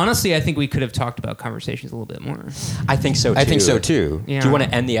 I think we could have talked about conversations a little bit more. I think so too. I think so too. Yeah. Do you want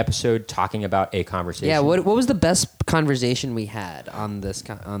to end the episode talking about a conversation? Yeah, what was the best conversation we had on this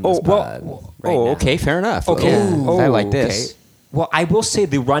pod right now? okay, fair enough. Okay. I like this. Okay. Well, I will say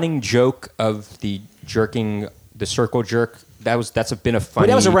the running joke of the circle jerk. That's been a funny. But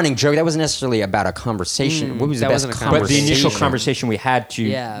that was a running joke. That wasn't necessarily about a conversation. What was the that best wasn't a conversation? But the initial conversation we had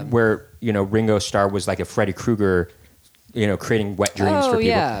where Ringo Starr was like a Freddy Krueger, creating wet dreams for people.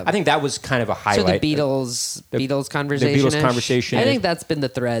 Yeah. I think that was kind of a So highlight. the Beatles conversation. The Beatles conversation. I think that's been the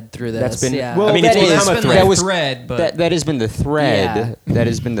thread through this. That's been- yeah. Well, I mean, that it's is- become a been thread. the That was thread, but that has been the thread. Yeah. That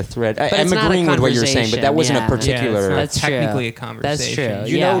has been the thread. But I'm it's not a agreeing with what you're saying, but that wasn't a conversation, yeah. yeah, particular. it's not That's true. technically a That's conversation. true.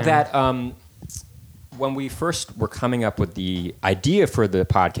 You Yeah. know that when we first were coming up with the idea for the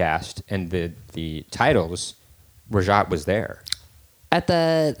podcast and the titles, Rajat was there. at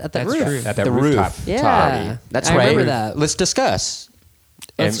the That's roof. true. At that the rooftop. roof. Yeah. Tommy. That's I right. remember that. Let's discuss.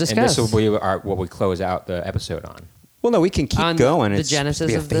 Let's And discuss. this will be what we close out the episode on. Well, no, we can keep On going. the It's genesis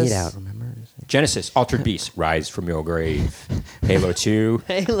be a of fade this? out. Remember? Genesis, Altered Beast, Rise from Your Grave, Halo 2.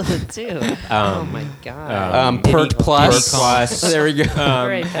 Halo 2. Oh my god. Perk Plus. Perk Plus. There we go.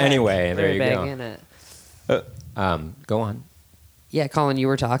 Very big. Anyway, there Very you big go. in it. Go on. Yeah, Colin, you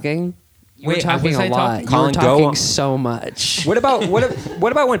were talking. You Wait, were talking was a I lot. talking? You Colin, were go talking on. so much. What about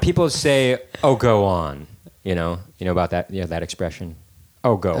when people say, "Oh, go on"? You know about that? That expression.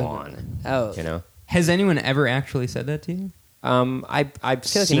 Oh, go on. Oh, Has anyone ever actually said that to you? I've feel like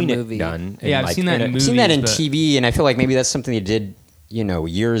in seen a it movie. done. Yeah, I've seen that in I've movies. seen that in but- TV, and I feel like maybe that's something they did,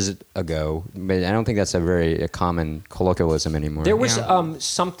 years ago. But I don't think that's a very common colloquialism anymore. There was Yeah.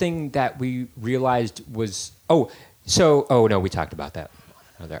 something that we realized was no, we talked about that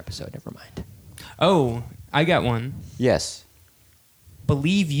on another episode. Never mind. Oh, I got one. Yes.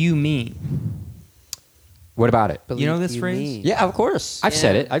 Believe you me. What about it? You know this Believe phrase? me. Yeah, of course. I've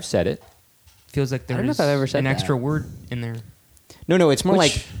said it. I've said it. Feels like I don't know there's if I've ever said an that. extra word in there. No, it's more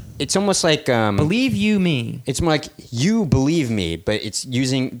Which- like it's almost like Believe you me. it's more like you believe me, but it's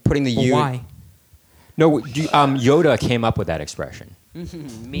putting the Well, you. why? No, Yoda came up with that expression.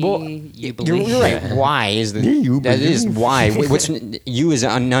 Me, Well, you believe. You're right. Why is that is why? What's you is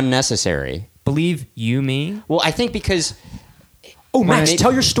unnecessary. Believe you me. Well, I think because Oh, Max, When-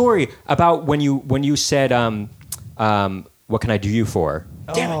 tell your story about when you said, "What can I do you for?"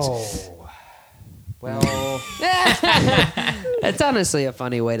 Damn it. well, That's honestly a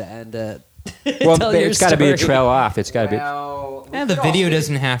funny way to end it. Well, Tell your it's got to be a story. trail off. It's got to be. Yeah, the video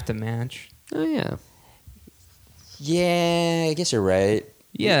doesn't have to match. Oh yeah. yeah, I guess you're right.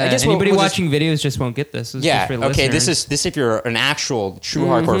 Yeah, I guess anybody we'll just- watching videos just won't get this. This is Yeah. just for Okay. listeners. This if you're an actual true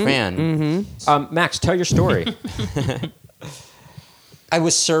hardcore fan. Max, tell your story. I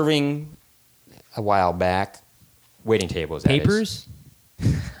was serving a while back. Waiting tables. that is. papers.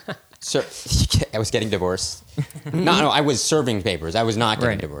 Sir, I was getting divorced. No, I was serving papers. I was not getting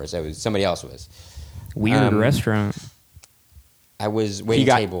Right. divorced. Somebody else was. Weird restaurant. I was He waiting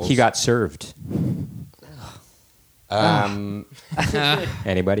got tables. he got served.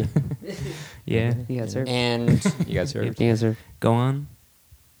 Anybody? Yeah. You got served. and You got served. You got served. Go on.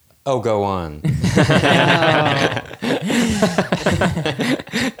 oh, go on.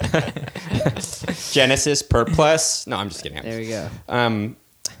 Genesis per plus. No, I'm just kidding. There we go.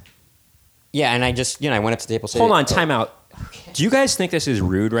 Yeah, and I just I went up to the table. Said, Hold on, time out. Do you guys think this is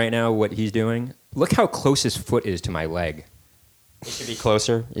rude right now? What he's doing? Look how close his foot is to my leg. It should be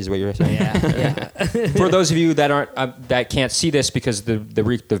closer. Is what you're saying? Yeah. For those of you that aren't that can't see this because the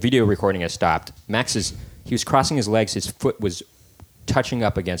video recording has stopped, he was crossing his legs. His foot was touching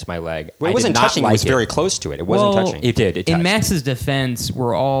up against my leg. Well, I it wasn't did not touching. like It was very close to it. It wasn't Well, touching. It did. It In touched. Max's defense,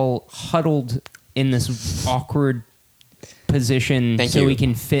 we're all huddled in this awkward position Thank so you. we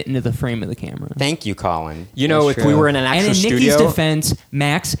can fit into the frame of the camera. Thank you, Colin. You know, That's if we true. were in an And actual in studio, Nikki's defense,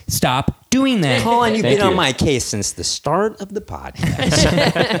 Max, stop doing that. Colin, you've Thank been on you. my case since the start of the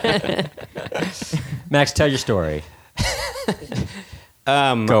podcast. Max, tell your story.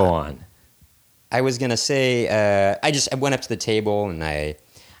 Go on. I was gonna say I went up to the table and I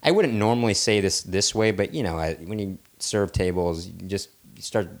wouldn't normally say this way, but when you serve tables,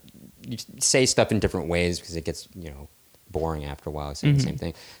 you say stuff in different ways because it gets boring after a while saying the same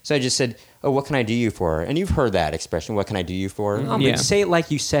thing. So I just said, "Oh, what can I do you for?" And you've heard that expression, "What can I do you for?" Yeah. Say it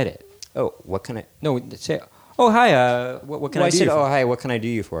like you said it. Oh, what can I? No, say, "Oh, hi. What can Well, I do?" said, you for?" "Oh, hi. What can I do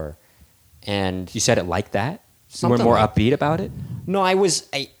you for?" And You said it like that. You were Something more like- upbeat about it. no,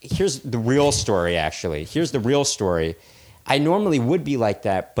 here's the real story. Actually, here's the real story. I normally would be like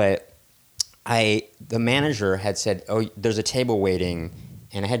that, but the manager had said, "Oh, there's a table waiting,"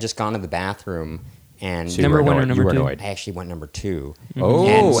 and I had just gone to the bathroom. And So you Number were one or annoyed- number you were two? annoyed. I actually went number 2. Oh,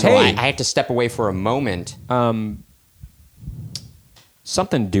 and so hey. I had to step away for a moment.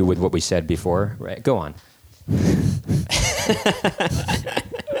 Something to do with what we said before, right? Go on.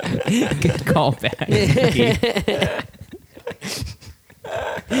 Good call back.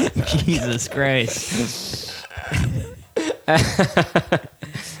 Jesus Christ.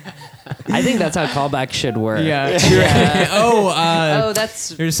 I think that's how callbacks should work. Yeah. Yeah. Oh, that's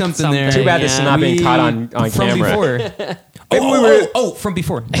there's something there. Too bad this is Yeah. not being caught on From camera. before. From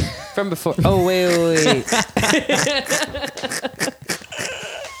before. from before. Oh, wait.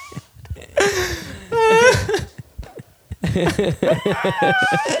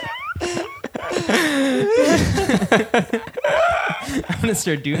 I'm gonna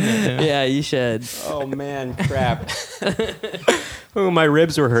start doing that now. Yeah, you should. Oh man, crap! Oh, my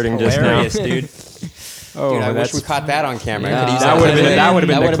ribs were hurting Hilarious, just now. dude. Oh, Dude, I wish that's we caught that on camera. Yeah. I could easily That would've clip been- it. that would've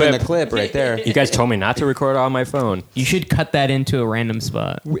been the would've clip. the clip right there. You guys told me not to record on my phone. You should cut that into a random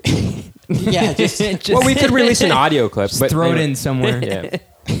spot. Yeah, just Well, we could release an audio clip, but Throw it in somewhere. Yeah,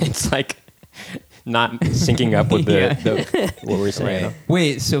 it's like not syncing up with Yeah. the what we're saying. Right.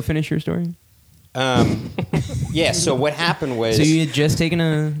 Wait, so finish your story. yeah. So what happened was, So you had just taken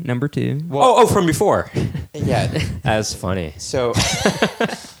a number 2. Oh, from before. yeah. That's funny. So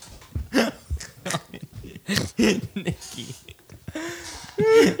Nikki.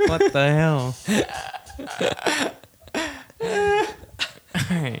 What the hell?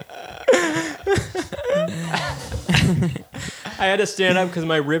 All right. I had to stand up because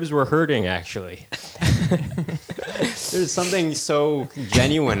my ribs were hurting. Actually, there's something so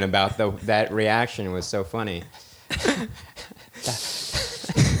genuine about that reaction. It was so funny.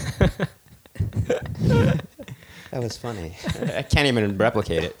 That was funny. I can't even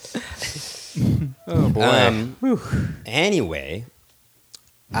replicate it. oh boy. Anyway,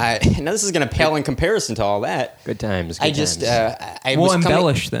 now this is going to pale in comparison to all that. Good times. I good just times. I We'll was coming,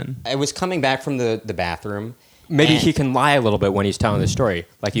 embellish then. I was coming back from the bathroom. Maybe and he can lie a little bit when he's telling the story,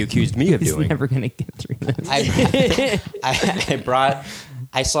 like you accused me of He's doing. never gonna get through this.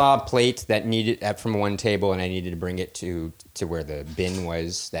 I saw a plate that needed from one table, and I needed to bring it to where the bin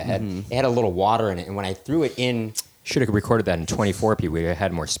was. That had it had a little water in it, and when I threw it in, Should have recorded that in 24p. We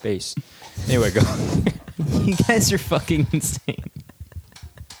had more space. Anyway, go. You guys are fucking insane.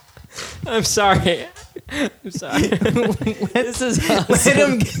 I'm sorry. I'm sorry. This is Let awesome.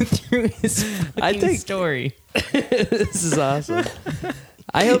 him get through his fucking story. This is awesome.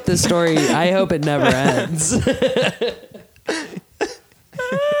 I hope this story. I hope it never ends.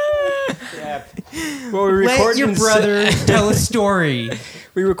 Well, we Let recorded your in brother tell a story.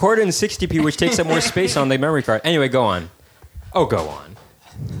 we recorded in 60p, which takes up more space on the memory card. Anyway, go on. Oh, go on.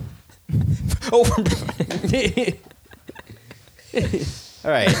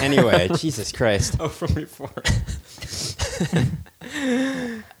 all right. Anyway, Jesus Christ. Oh, from before.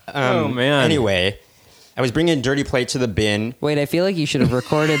 Oh man. Anyway, I was bringing a dirty plate to the bin. Wait, I feel like you should have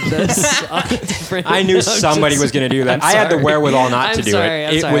recorded this on a different. I knew note. somebody was going to do that. I had the sorry. wherewithal not I'm to do sorry, it.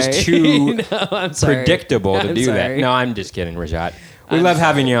 I'm It sorry. was too No, I'm sorry. predictable to I'm do that. sorry. No, I'm just kidding, Rajat. We I'm love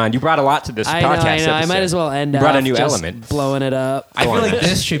having you on. You brought a lot to this I podcast. know. I episode. might as well end You brought a off new just element. blowing it up. I Go feel on, like Max.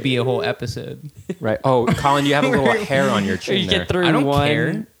 this should be a whole episode. Right. Oh, Colin, you have a little hair on your chin You there. get through I don't one,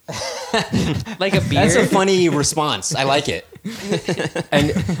 care. like a beer. That's a funny response. I like it.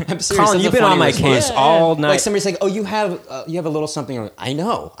 And I'm serious, Colin, that's you've a been on funny my response. case all night. Like somebody's like, "Oh, you have a little something." I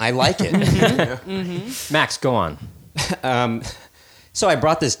know. I like it. Max, go on. So I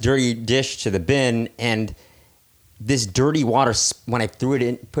brought this dirty dish to the bin, and this dirty water, when I threw it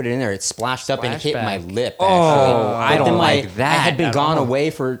in, put it in there, it splashed up and hit my Splashback. lip. Oh, actually. I But don't then like that I had been at gone all.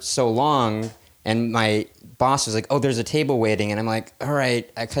 away for so long, and my boss was like, "Oh, there's a table waiting," and I'm like, "All right,"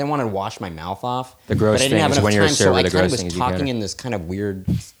 because I wanted to wash my mouth off. The gross but I didn't have thing is enough when you're a time, server, so I the kind of gross was thing is you talking gotta- in this kind of weird.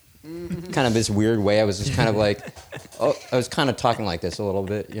 This weird way. I was just kind of like, I was kind of talking like this a little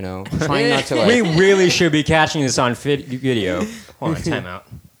bit, trying not to like. We really should be catching this on video. Hold on, time out.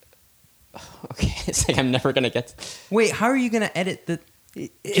 Okay, it's like I'm never gonna get. Wait, how are you gonna edit the?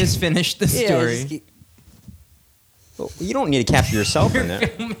 Just finish the Yeah, story. just- Well, you don't need to capture yourself in there.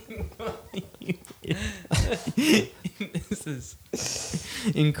 This is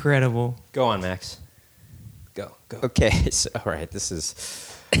incredible. Go on, Max. Go. Okay, so, all right,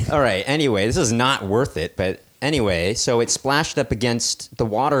 all right. Anyway, this is not worth it, but anyway, so it splashed up against the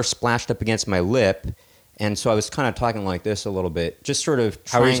water, splashed up against my lip, and so I was kind of talking like this a little bit, just sort of.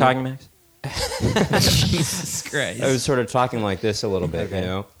 How are you trying- talking, Max? Jesus Christ. I was sort of talking like this a little bit,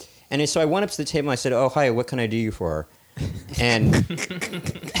 Okay. And so I went up to the table and I said, "Oh, hi, what can I do you for?" and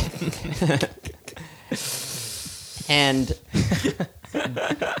and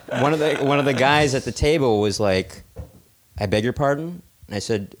one of the guys at the table was like, "I beg your pardon," and I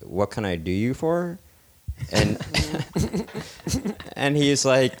said, "What can I do you for?" And and he's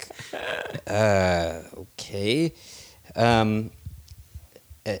like, "Okay." And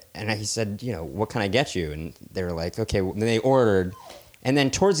he said, "You know, what can I get you?" And they were like, "Okay." Well, then they ordered, and then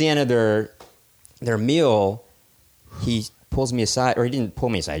towards the end of their meal, he pulls me aside, or he didn't pull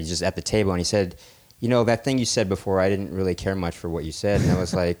me aside. He's just at the table, and he said, "You know, that thing you said before, I didn't really care much for what you said." And I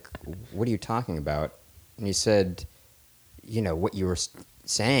was like, "What are you talking about?" And he said, "You know, what you were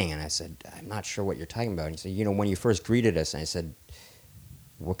saying." And I said, "I'm not sure what you're talking about." And he said, "You know, when you first greeted us," and I said,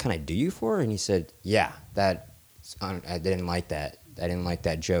 "What can I do you for?" And he said, "Yeah, I didn't like that. I didn't like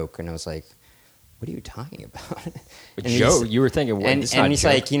that joke." And I was like, "What are you talking about?" A joke? You were thinking, what? And, It's not and a he's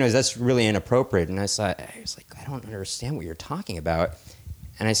joke. like, "You know, that's really inappropriate." And I was like, "I don't understand what you're talking about."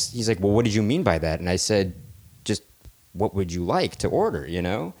 And he's like, "Well, what did you mean by that?" And I said, "Just what would you like to order, you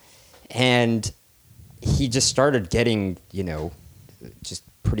know?" And he just started getting, you know, just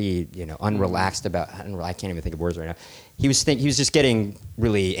pretty, you know, unrelaxed about. I can't even think of words right now. He was just getting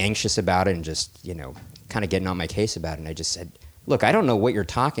really anxious about it and just, you know, kind of getting on my case about it. And I just said, "Look, I don't know what you're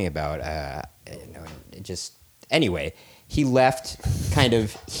talking about." You know, it just anyway. He left kind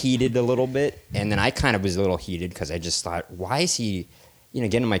of heated a little bit, and then I kind of was a little heated because I just thought, why is he, you know,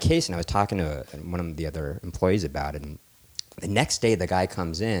 getting on my case? And I was talking to one of the other employees about it. And the next day, the guy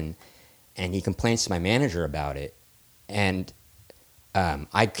comes in, and he complains to my manager about it. And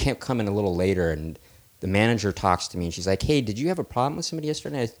I can't come in a little later, and the manager talks to me, and she's like, "Hey, did you have a problem with somebody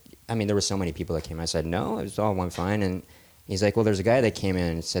yesterday?" I mean, there were so many people that came. I said, "No, it was all one fine." And he's like, "Well, there's a guy that came in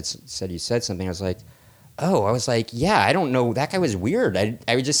and said you said something." I was like, "Oh," I was like, "Yeah, I don't know. That guy was weird." I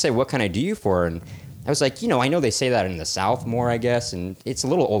would just say, "What can I do you for?" And I was like, "You know, I know they say that in the South more, I guess, and it's a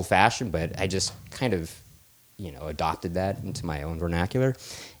little old fashioned, but I just kind of, you know, adopted that into my own vernacular."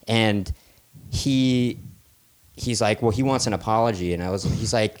 And he's like, "Well, he wants an apology," and I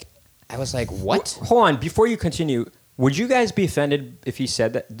was like, "What?" Hold on, before you continue, would you guys be offended if he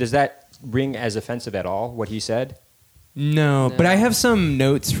said that? Does that ring as offensive at all, what he said? No, but I have some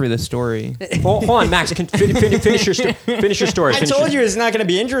notes for the story. Hold on, Max, finish your story. I told you it's not going to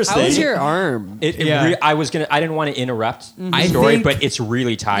be interesting. How was your arm? Yeah. I didn't want to interrupt the I story, think- but it's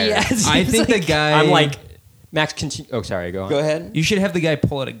really tired. Yes. I think the guy. I'm like, Max, continue. Oh, sorry, go on. Go ahead. You should have the guy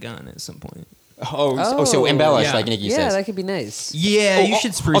pull out a gun at some point. So embellish, Yeah. like Nikki Yeah, says. that could be nice. Yeah, you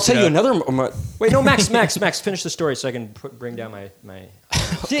should spruce I'll tell it you up. another. Wait, no, Max, finish the story so I can bring down my.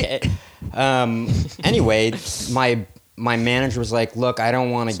 Okay. Anyway, my manager was like, "Look, I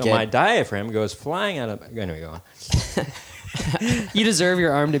don't want to So get." my diaphragm goes flying out of. Anyway, go on. You deserve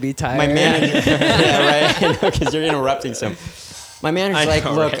your arm to be tired. My manager, yeah, right, because you're interrupting some. My manager's I like,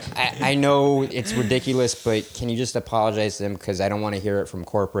 know, "Look, right? I know it's ridiculous, but can you just apologize to them because I don't want to hear it from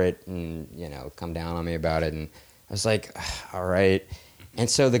corporate and, you know, come down on me about it." And I was like, "All right." And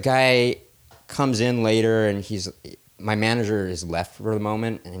so the guy comes in later, and my manager is left for the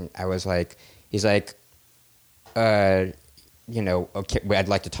moment, and I was like, he's like, "You know, okay, I'd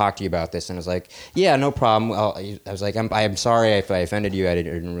like to talk to you about this." And I was like, "Yeah, no problem." I was like, I'm sorry if I offended you. I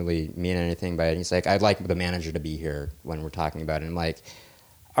didn't really mean anything by it." And he's like, "I'd like the manager to be here when we're talking about it." And I'm like,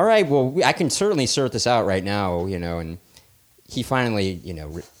 "All right, well, I can certainly sort this out right now, you know." And he finally, you know,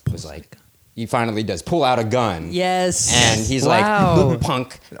 was like, he finally does pull out a gun. Yes. And he's Wow. like, "Look,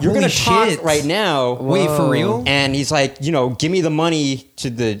 punk, you're Holy going to talk shit. right now." Wait, for real? And he's like, "You know, give me the money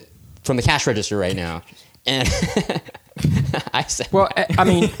from the cash register right now." And I said, Well, I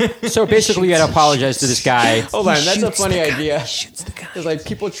mean, so basically, you got to apologize to this guy. "Hold on, that's a funny idea." It's like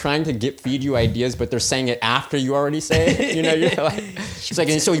people trying to feed you ideas, but they're saying it after you already say it. You know, you're like, it's like,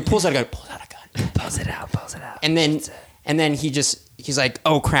 and so he pulls out a gun, Pulls it out. and then he's like,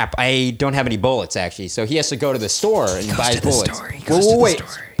 "Oh crap, I don't have any bullets actually." So he has to go to the store and buy bullets. Wait.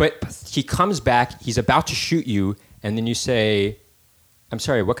 But he comes back, he's about to shoot you, and then you say, "I'm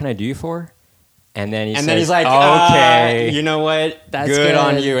sorry, what can I do you for?" And then He's like, "Okay." you know what? That's good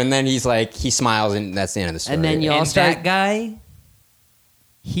on good. you." And then he's like, he smiles, and that's the end of the story. And then you all And start. that guy,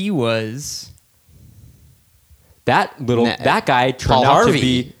 he was. that guy turned Paul out Harvey. to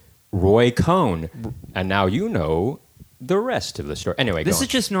be Roy Cohn. And now you know the rest of the story. Anyway, This go is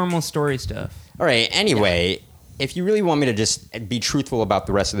just normal story stuff. All right. Anyway, if you really want me to just be truthful about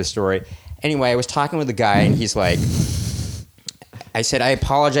the rest of the story, anyway, I was talking with the guy, and he's like, I said, "I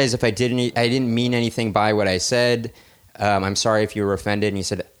apologize if I didn't mean anything by what I said. I'm sorry if you were offended." And he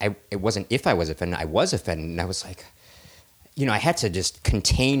said, "It wasn't if I was offended. I was offended." And I was like, I had to just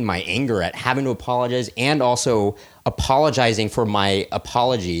contain my anger at having to apologize and also apologizing for my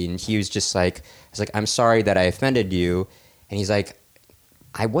apology. And he was just like, I'm sorry that I offended you. And he's like,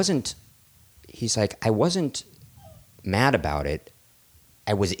 I wasn't mad about it.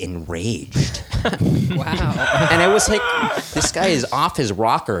 I was enraged. Wow. And I was like, this guy is off his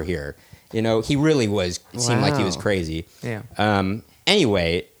rocker here. He really was. It seemed like he was Wow. crazy. Yeah.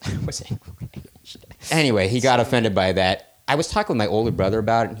 Anyway, I was enraged. Anyway, he got offended by that. I was talking with my older brother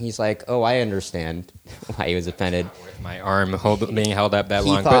about it, and he's like, "Oh, I understand why he was offended." With my arm being held up that He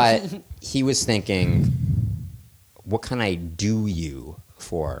long. thought he was thinking, "What can I do you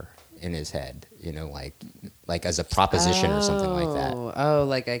for?" in his head, like as a proposition or something like that. Oh,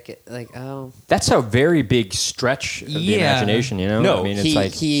 like I get That's a very big stretch of the Yeah. imagination, No, I mean, he, it's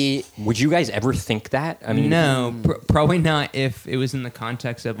like, he would you guys ever think that? I mean, No, probably not if it was in the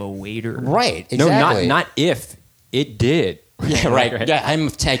context of a waiter. right, no, exactly. not if it did. Yeah, right. Yeah,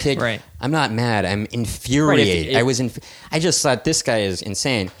 Right. I'm not mad. I'm infuriated. Right, I just thought this guy is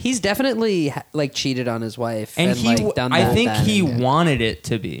insane. he's definitely like cheated on his wife And he, like done I that think then. he wanted it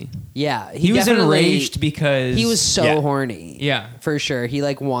to be. Yeah, He was definitely- enraged because he was so Yeah. horny. Yeah. for sure. He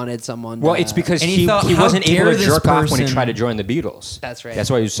like wanted someone. Well, to- it's because And he he thought, how wasn't able dare to this jerk off when he person- tried to join the Beatles. That's right.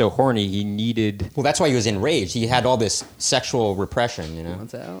 That's why he was so horny. He needed. Well, that's why he was enraged. He had all this sexual repression,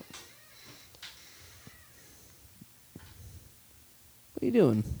 wants out. What are you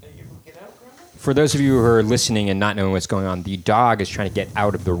doing? For those of you who are listening and not knowing what's going on, the dog is trying to get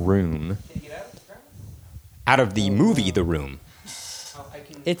out of the room. Out of the movie The Room.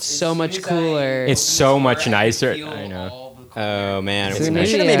 It's so much cooler. It's so much nicer. I know. Oh man, So I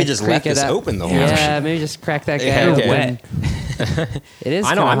should have maybe just crank left it this up. open the whole Yeah, time. maybe just crack that guy Yeah, open. okay. It is.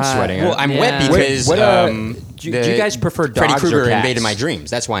 I know, kinda I'm hot. sweating. Well, I'm Yeah. wet because do you guys prefer Freddy dogs or Krueger cats? invaded my dreams.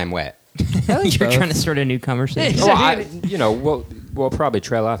 That's why I'm wet. You're both. trying to start a new conversation. Oh, we'll probably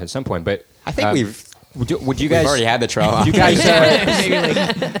trail off at some point, but I think we've Would you guys already had the trail. You guys, I think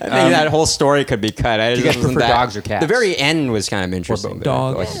that whole story could be cut. you guys prefer dogs or cats? The very end was kind of interesting. but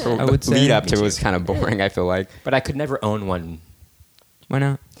Dogs, like, I the would say. lead up to it was kind of boring. I feel like. but I could never own one. Why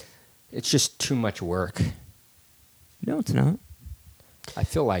not? It's just too much work. No, it's not. I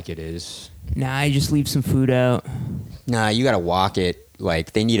feel like it is. Nah, I just leave some food out. Nah, you got to walk it.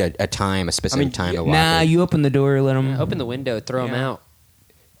 Like they need a time, a specific time to walk Nah, it. you open the door, let them. Open the window, throw him Yeah. out,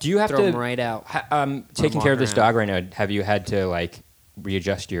 Do you have throw to him right out. taking walk care of this around. dog right now? Have you had to like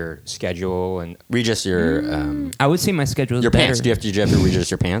readjust your schedule and Readjust your I would say my schedule is your better. pants. Do you have to readjust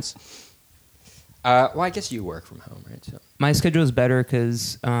your pants? well, I guess you work from home, right? So My schedule is better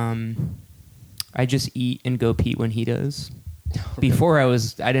because I just eat and go pee when he does. Before I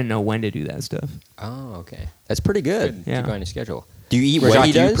didn't know when to do that stuff. oh, okay. That's pretty good. Yeah. Keep going to schedule. Do you eat Rajat, what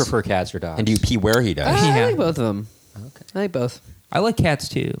he do you does? prefer cats or dogs? And do you pee where he does? Yeah. I like both of them. Okay. I like both. I like cats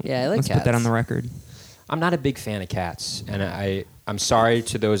too. Yeah, I like Let's put that cats. on the record. I'm not a big fan of cats, and I'm sorry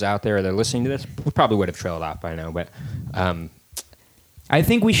to those out there that are listening to this. We probably would have trailed off by now, but I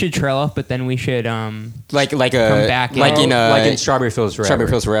think we should trail off, but then we should Like Come back like in. in in Strawberry Fields Forever. Strawberry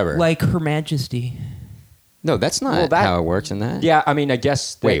Fields Forever. like Her Majesty. No, that's not Well, that- how it works in that. Yeah, I mean, I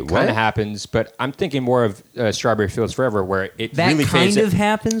guess that Wait, kind what? of happens, but I'm thinking more of Strawberry Fields Forever, where it That really kind fades of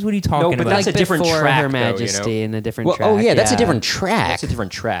happens. What are you talking but about? that's a different before track, Her though, you know? Majesty and a different Well, track. oh yeah, that's a different track. That's a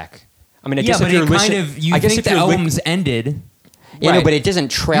different track. I mean, I yeah, guess but if you're it kind listening, of you I guess think if the you're album's ended. You know, Right. but it doesn't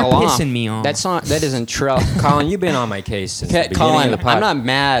trail You're off. pissing me off. That's not. That doesn't trail. Colin, you've been on my case since the beginning Colin, of the pod. I'm not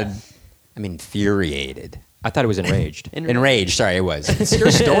mad. I'm infuriated. I thought it was enraged. Enraged. Sorry, it was. It's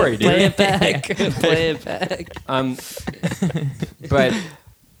your story, dude. Play it back. Play it back. But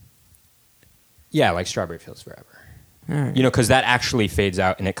yeah, like Strawberry Fields Forever. All right. You know, because that actually fades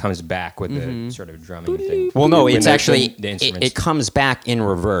out and it comes back with the sort of drumming thing. Well, no, When it's the- actually the instruments. it comes back in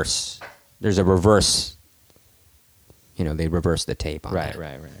reverse. There's a reverse. You know, they reverse the tape on right.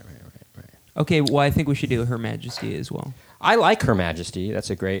 that. Okay, well, I think we should do Her Majesty as well. I like Her Majesty. That's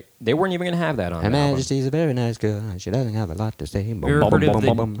a great. They weren't even going to have that on. Her the album. Majesty's a very nice girl. She doesn't have a lot to say. You ever heard of the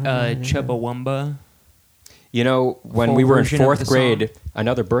Chubbawamba? You know, when Full we were in version of fourth the grade, song?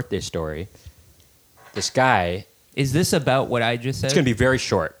 another birthday story. This guy. Is this about what I just said? It's going to be very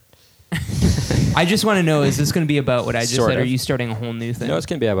short. I just want to know: is this going to be about what I just Sort said? Or of. are you starting a whole new thing? No, it's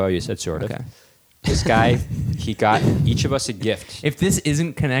going to be about you said sort of. Okay. This guy, he got each of us a gift. If this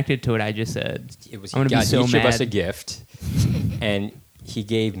isn't connected to what I just said, It was I'm gonna he be got so each mad. of us a gift, and he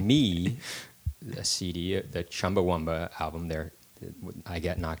gave me a CD, the Chumbawamba album. There, I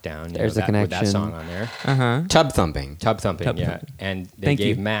Get Knocked Down. You There's know, a with that connection. song on there. Tub thumping. Tub Thumping, Tub yeah. Thumping. And they Thank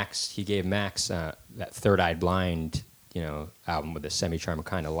gave you. Max. He gave Max that Third Eye Blind, album with the Semi-Charmed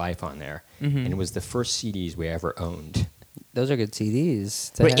Kind of Life on there, and it was the first CDs we ever owned. Those are good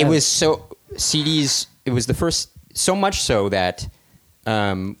CDs. But it was CDs. It was the first, so much so that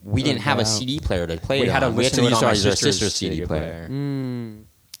we didn't have a CD player to play We it had on. to We had listen to to it use on our my sister's CD player.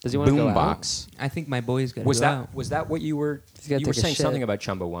 Does he want to go out? Boombox. I think my boy's got to Was go that out. was that what you were? He's gotta You were take a saying shit. something about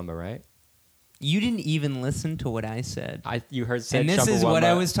Chumbawamba, right? You didn't even listen to what I said. You heard said And this is what I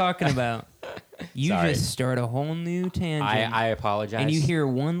Chumbawamba. was talking about. You Sorry. just start a whole new tangent. I apologize. and you hear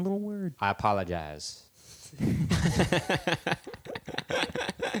one little word. I apologize.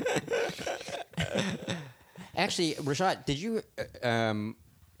 Actually, Rajat, did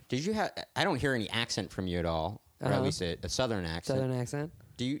you have? I don't hear any accent from you at all, or at Uh-huh. least a southern accent. Southern accent?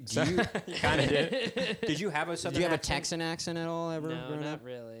 Do you Kind of did. Did you have a did southern you have a accent? Texan accent at all ever? No, growing not up?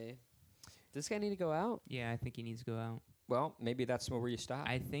 really. Does this guy need to go out? Yeah, I think he needs to go out. Well, maybe that's where you stop.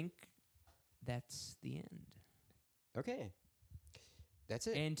 I think that's the end. Okay, that's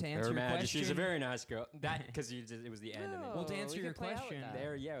it. And to Her answer your Majesty, question, she's a very nice girl. That because it was the end of it. well, to answer we your can play out with question, that.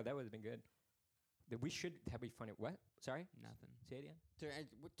 There, yeah, that would have been good. We should have be funny. What? Sorry. nothing. Say it again.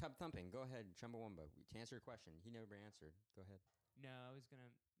 Tub thumping. Go ahead, Chumbawamba. To answer your question, he never answered. Go ahead. No, I was gonna.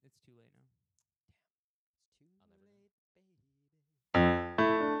 It's too late now. It's too late, baby.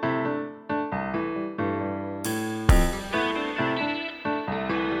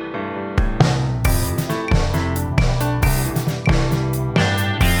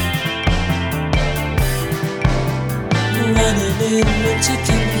 Running in winter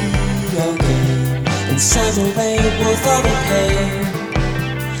can be your game, and summer rain worth all the pain.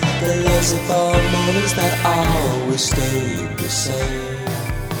 The loves of our mornings that always stay the same.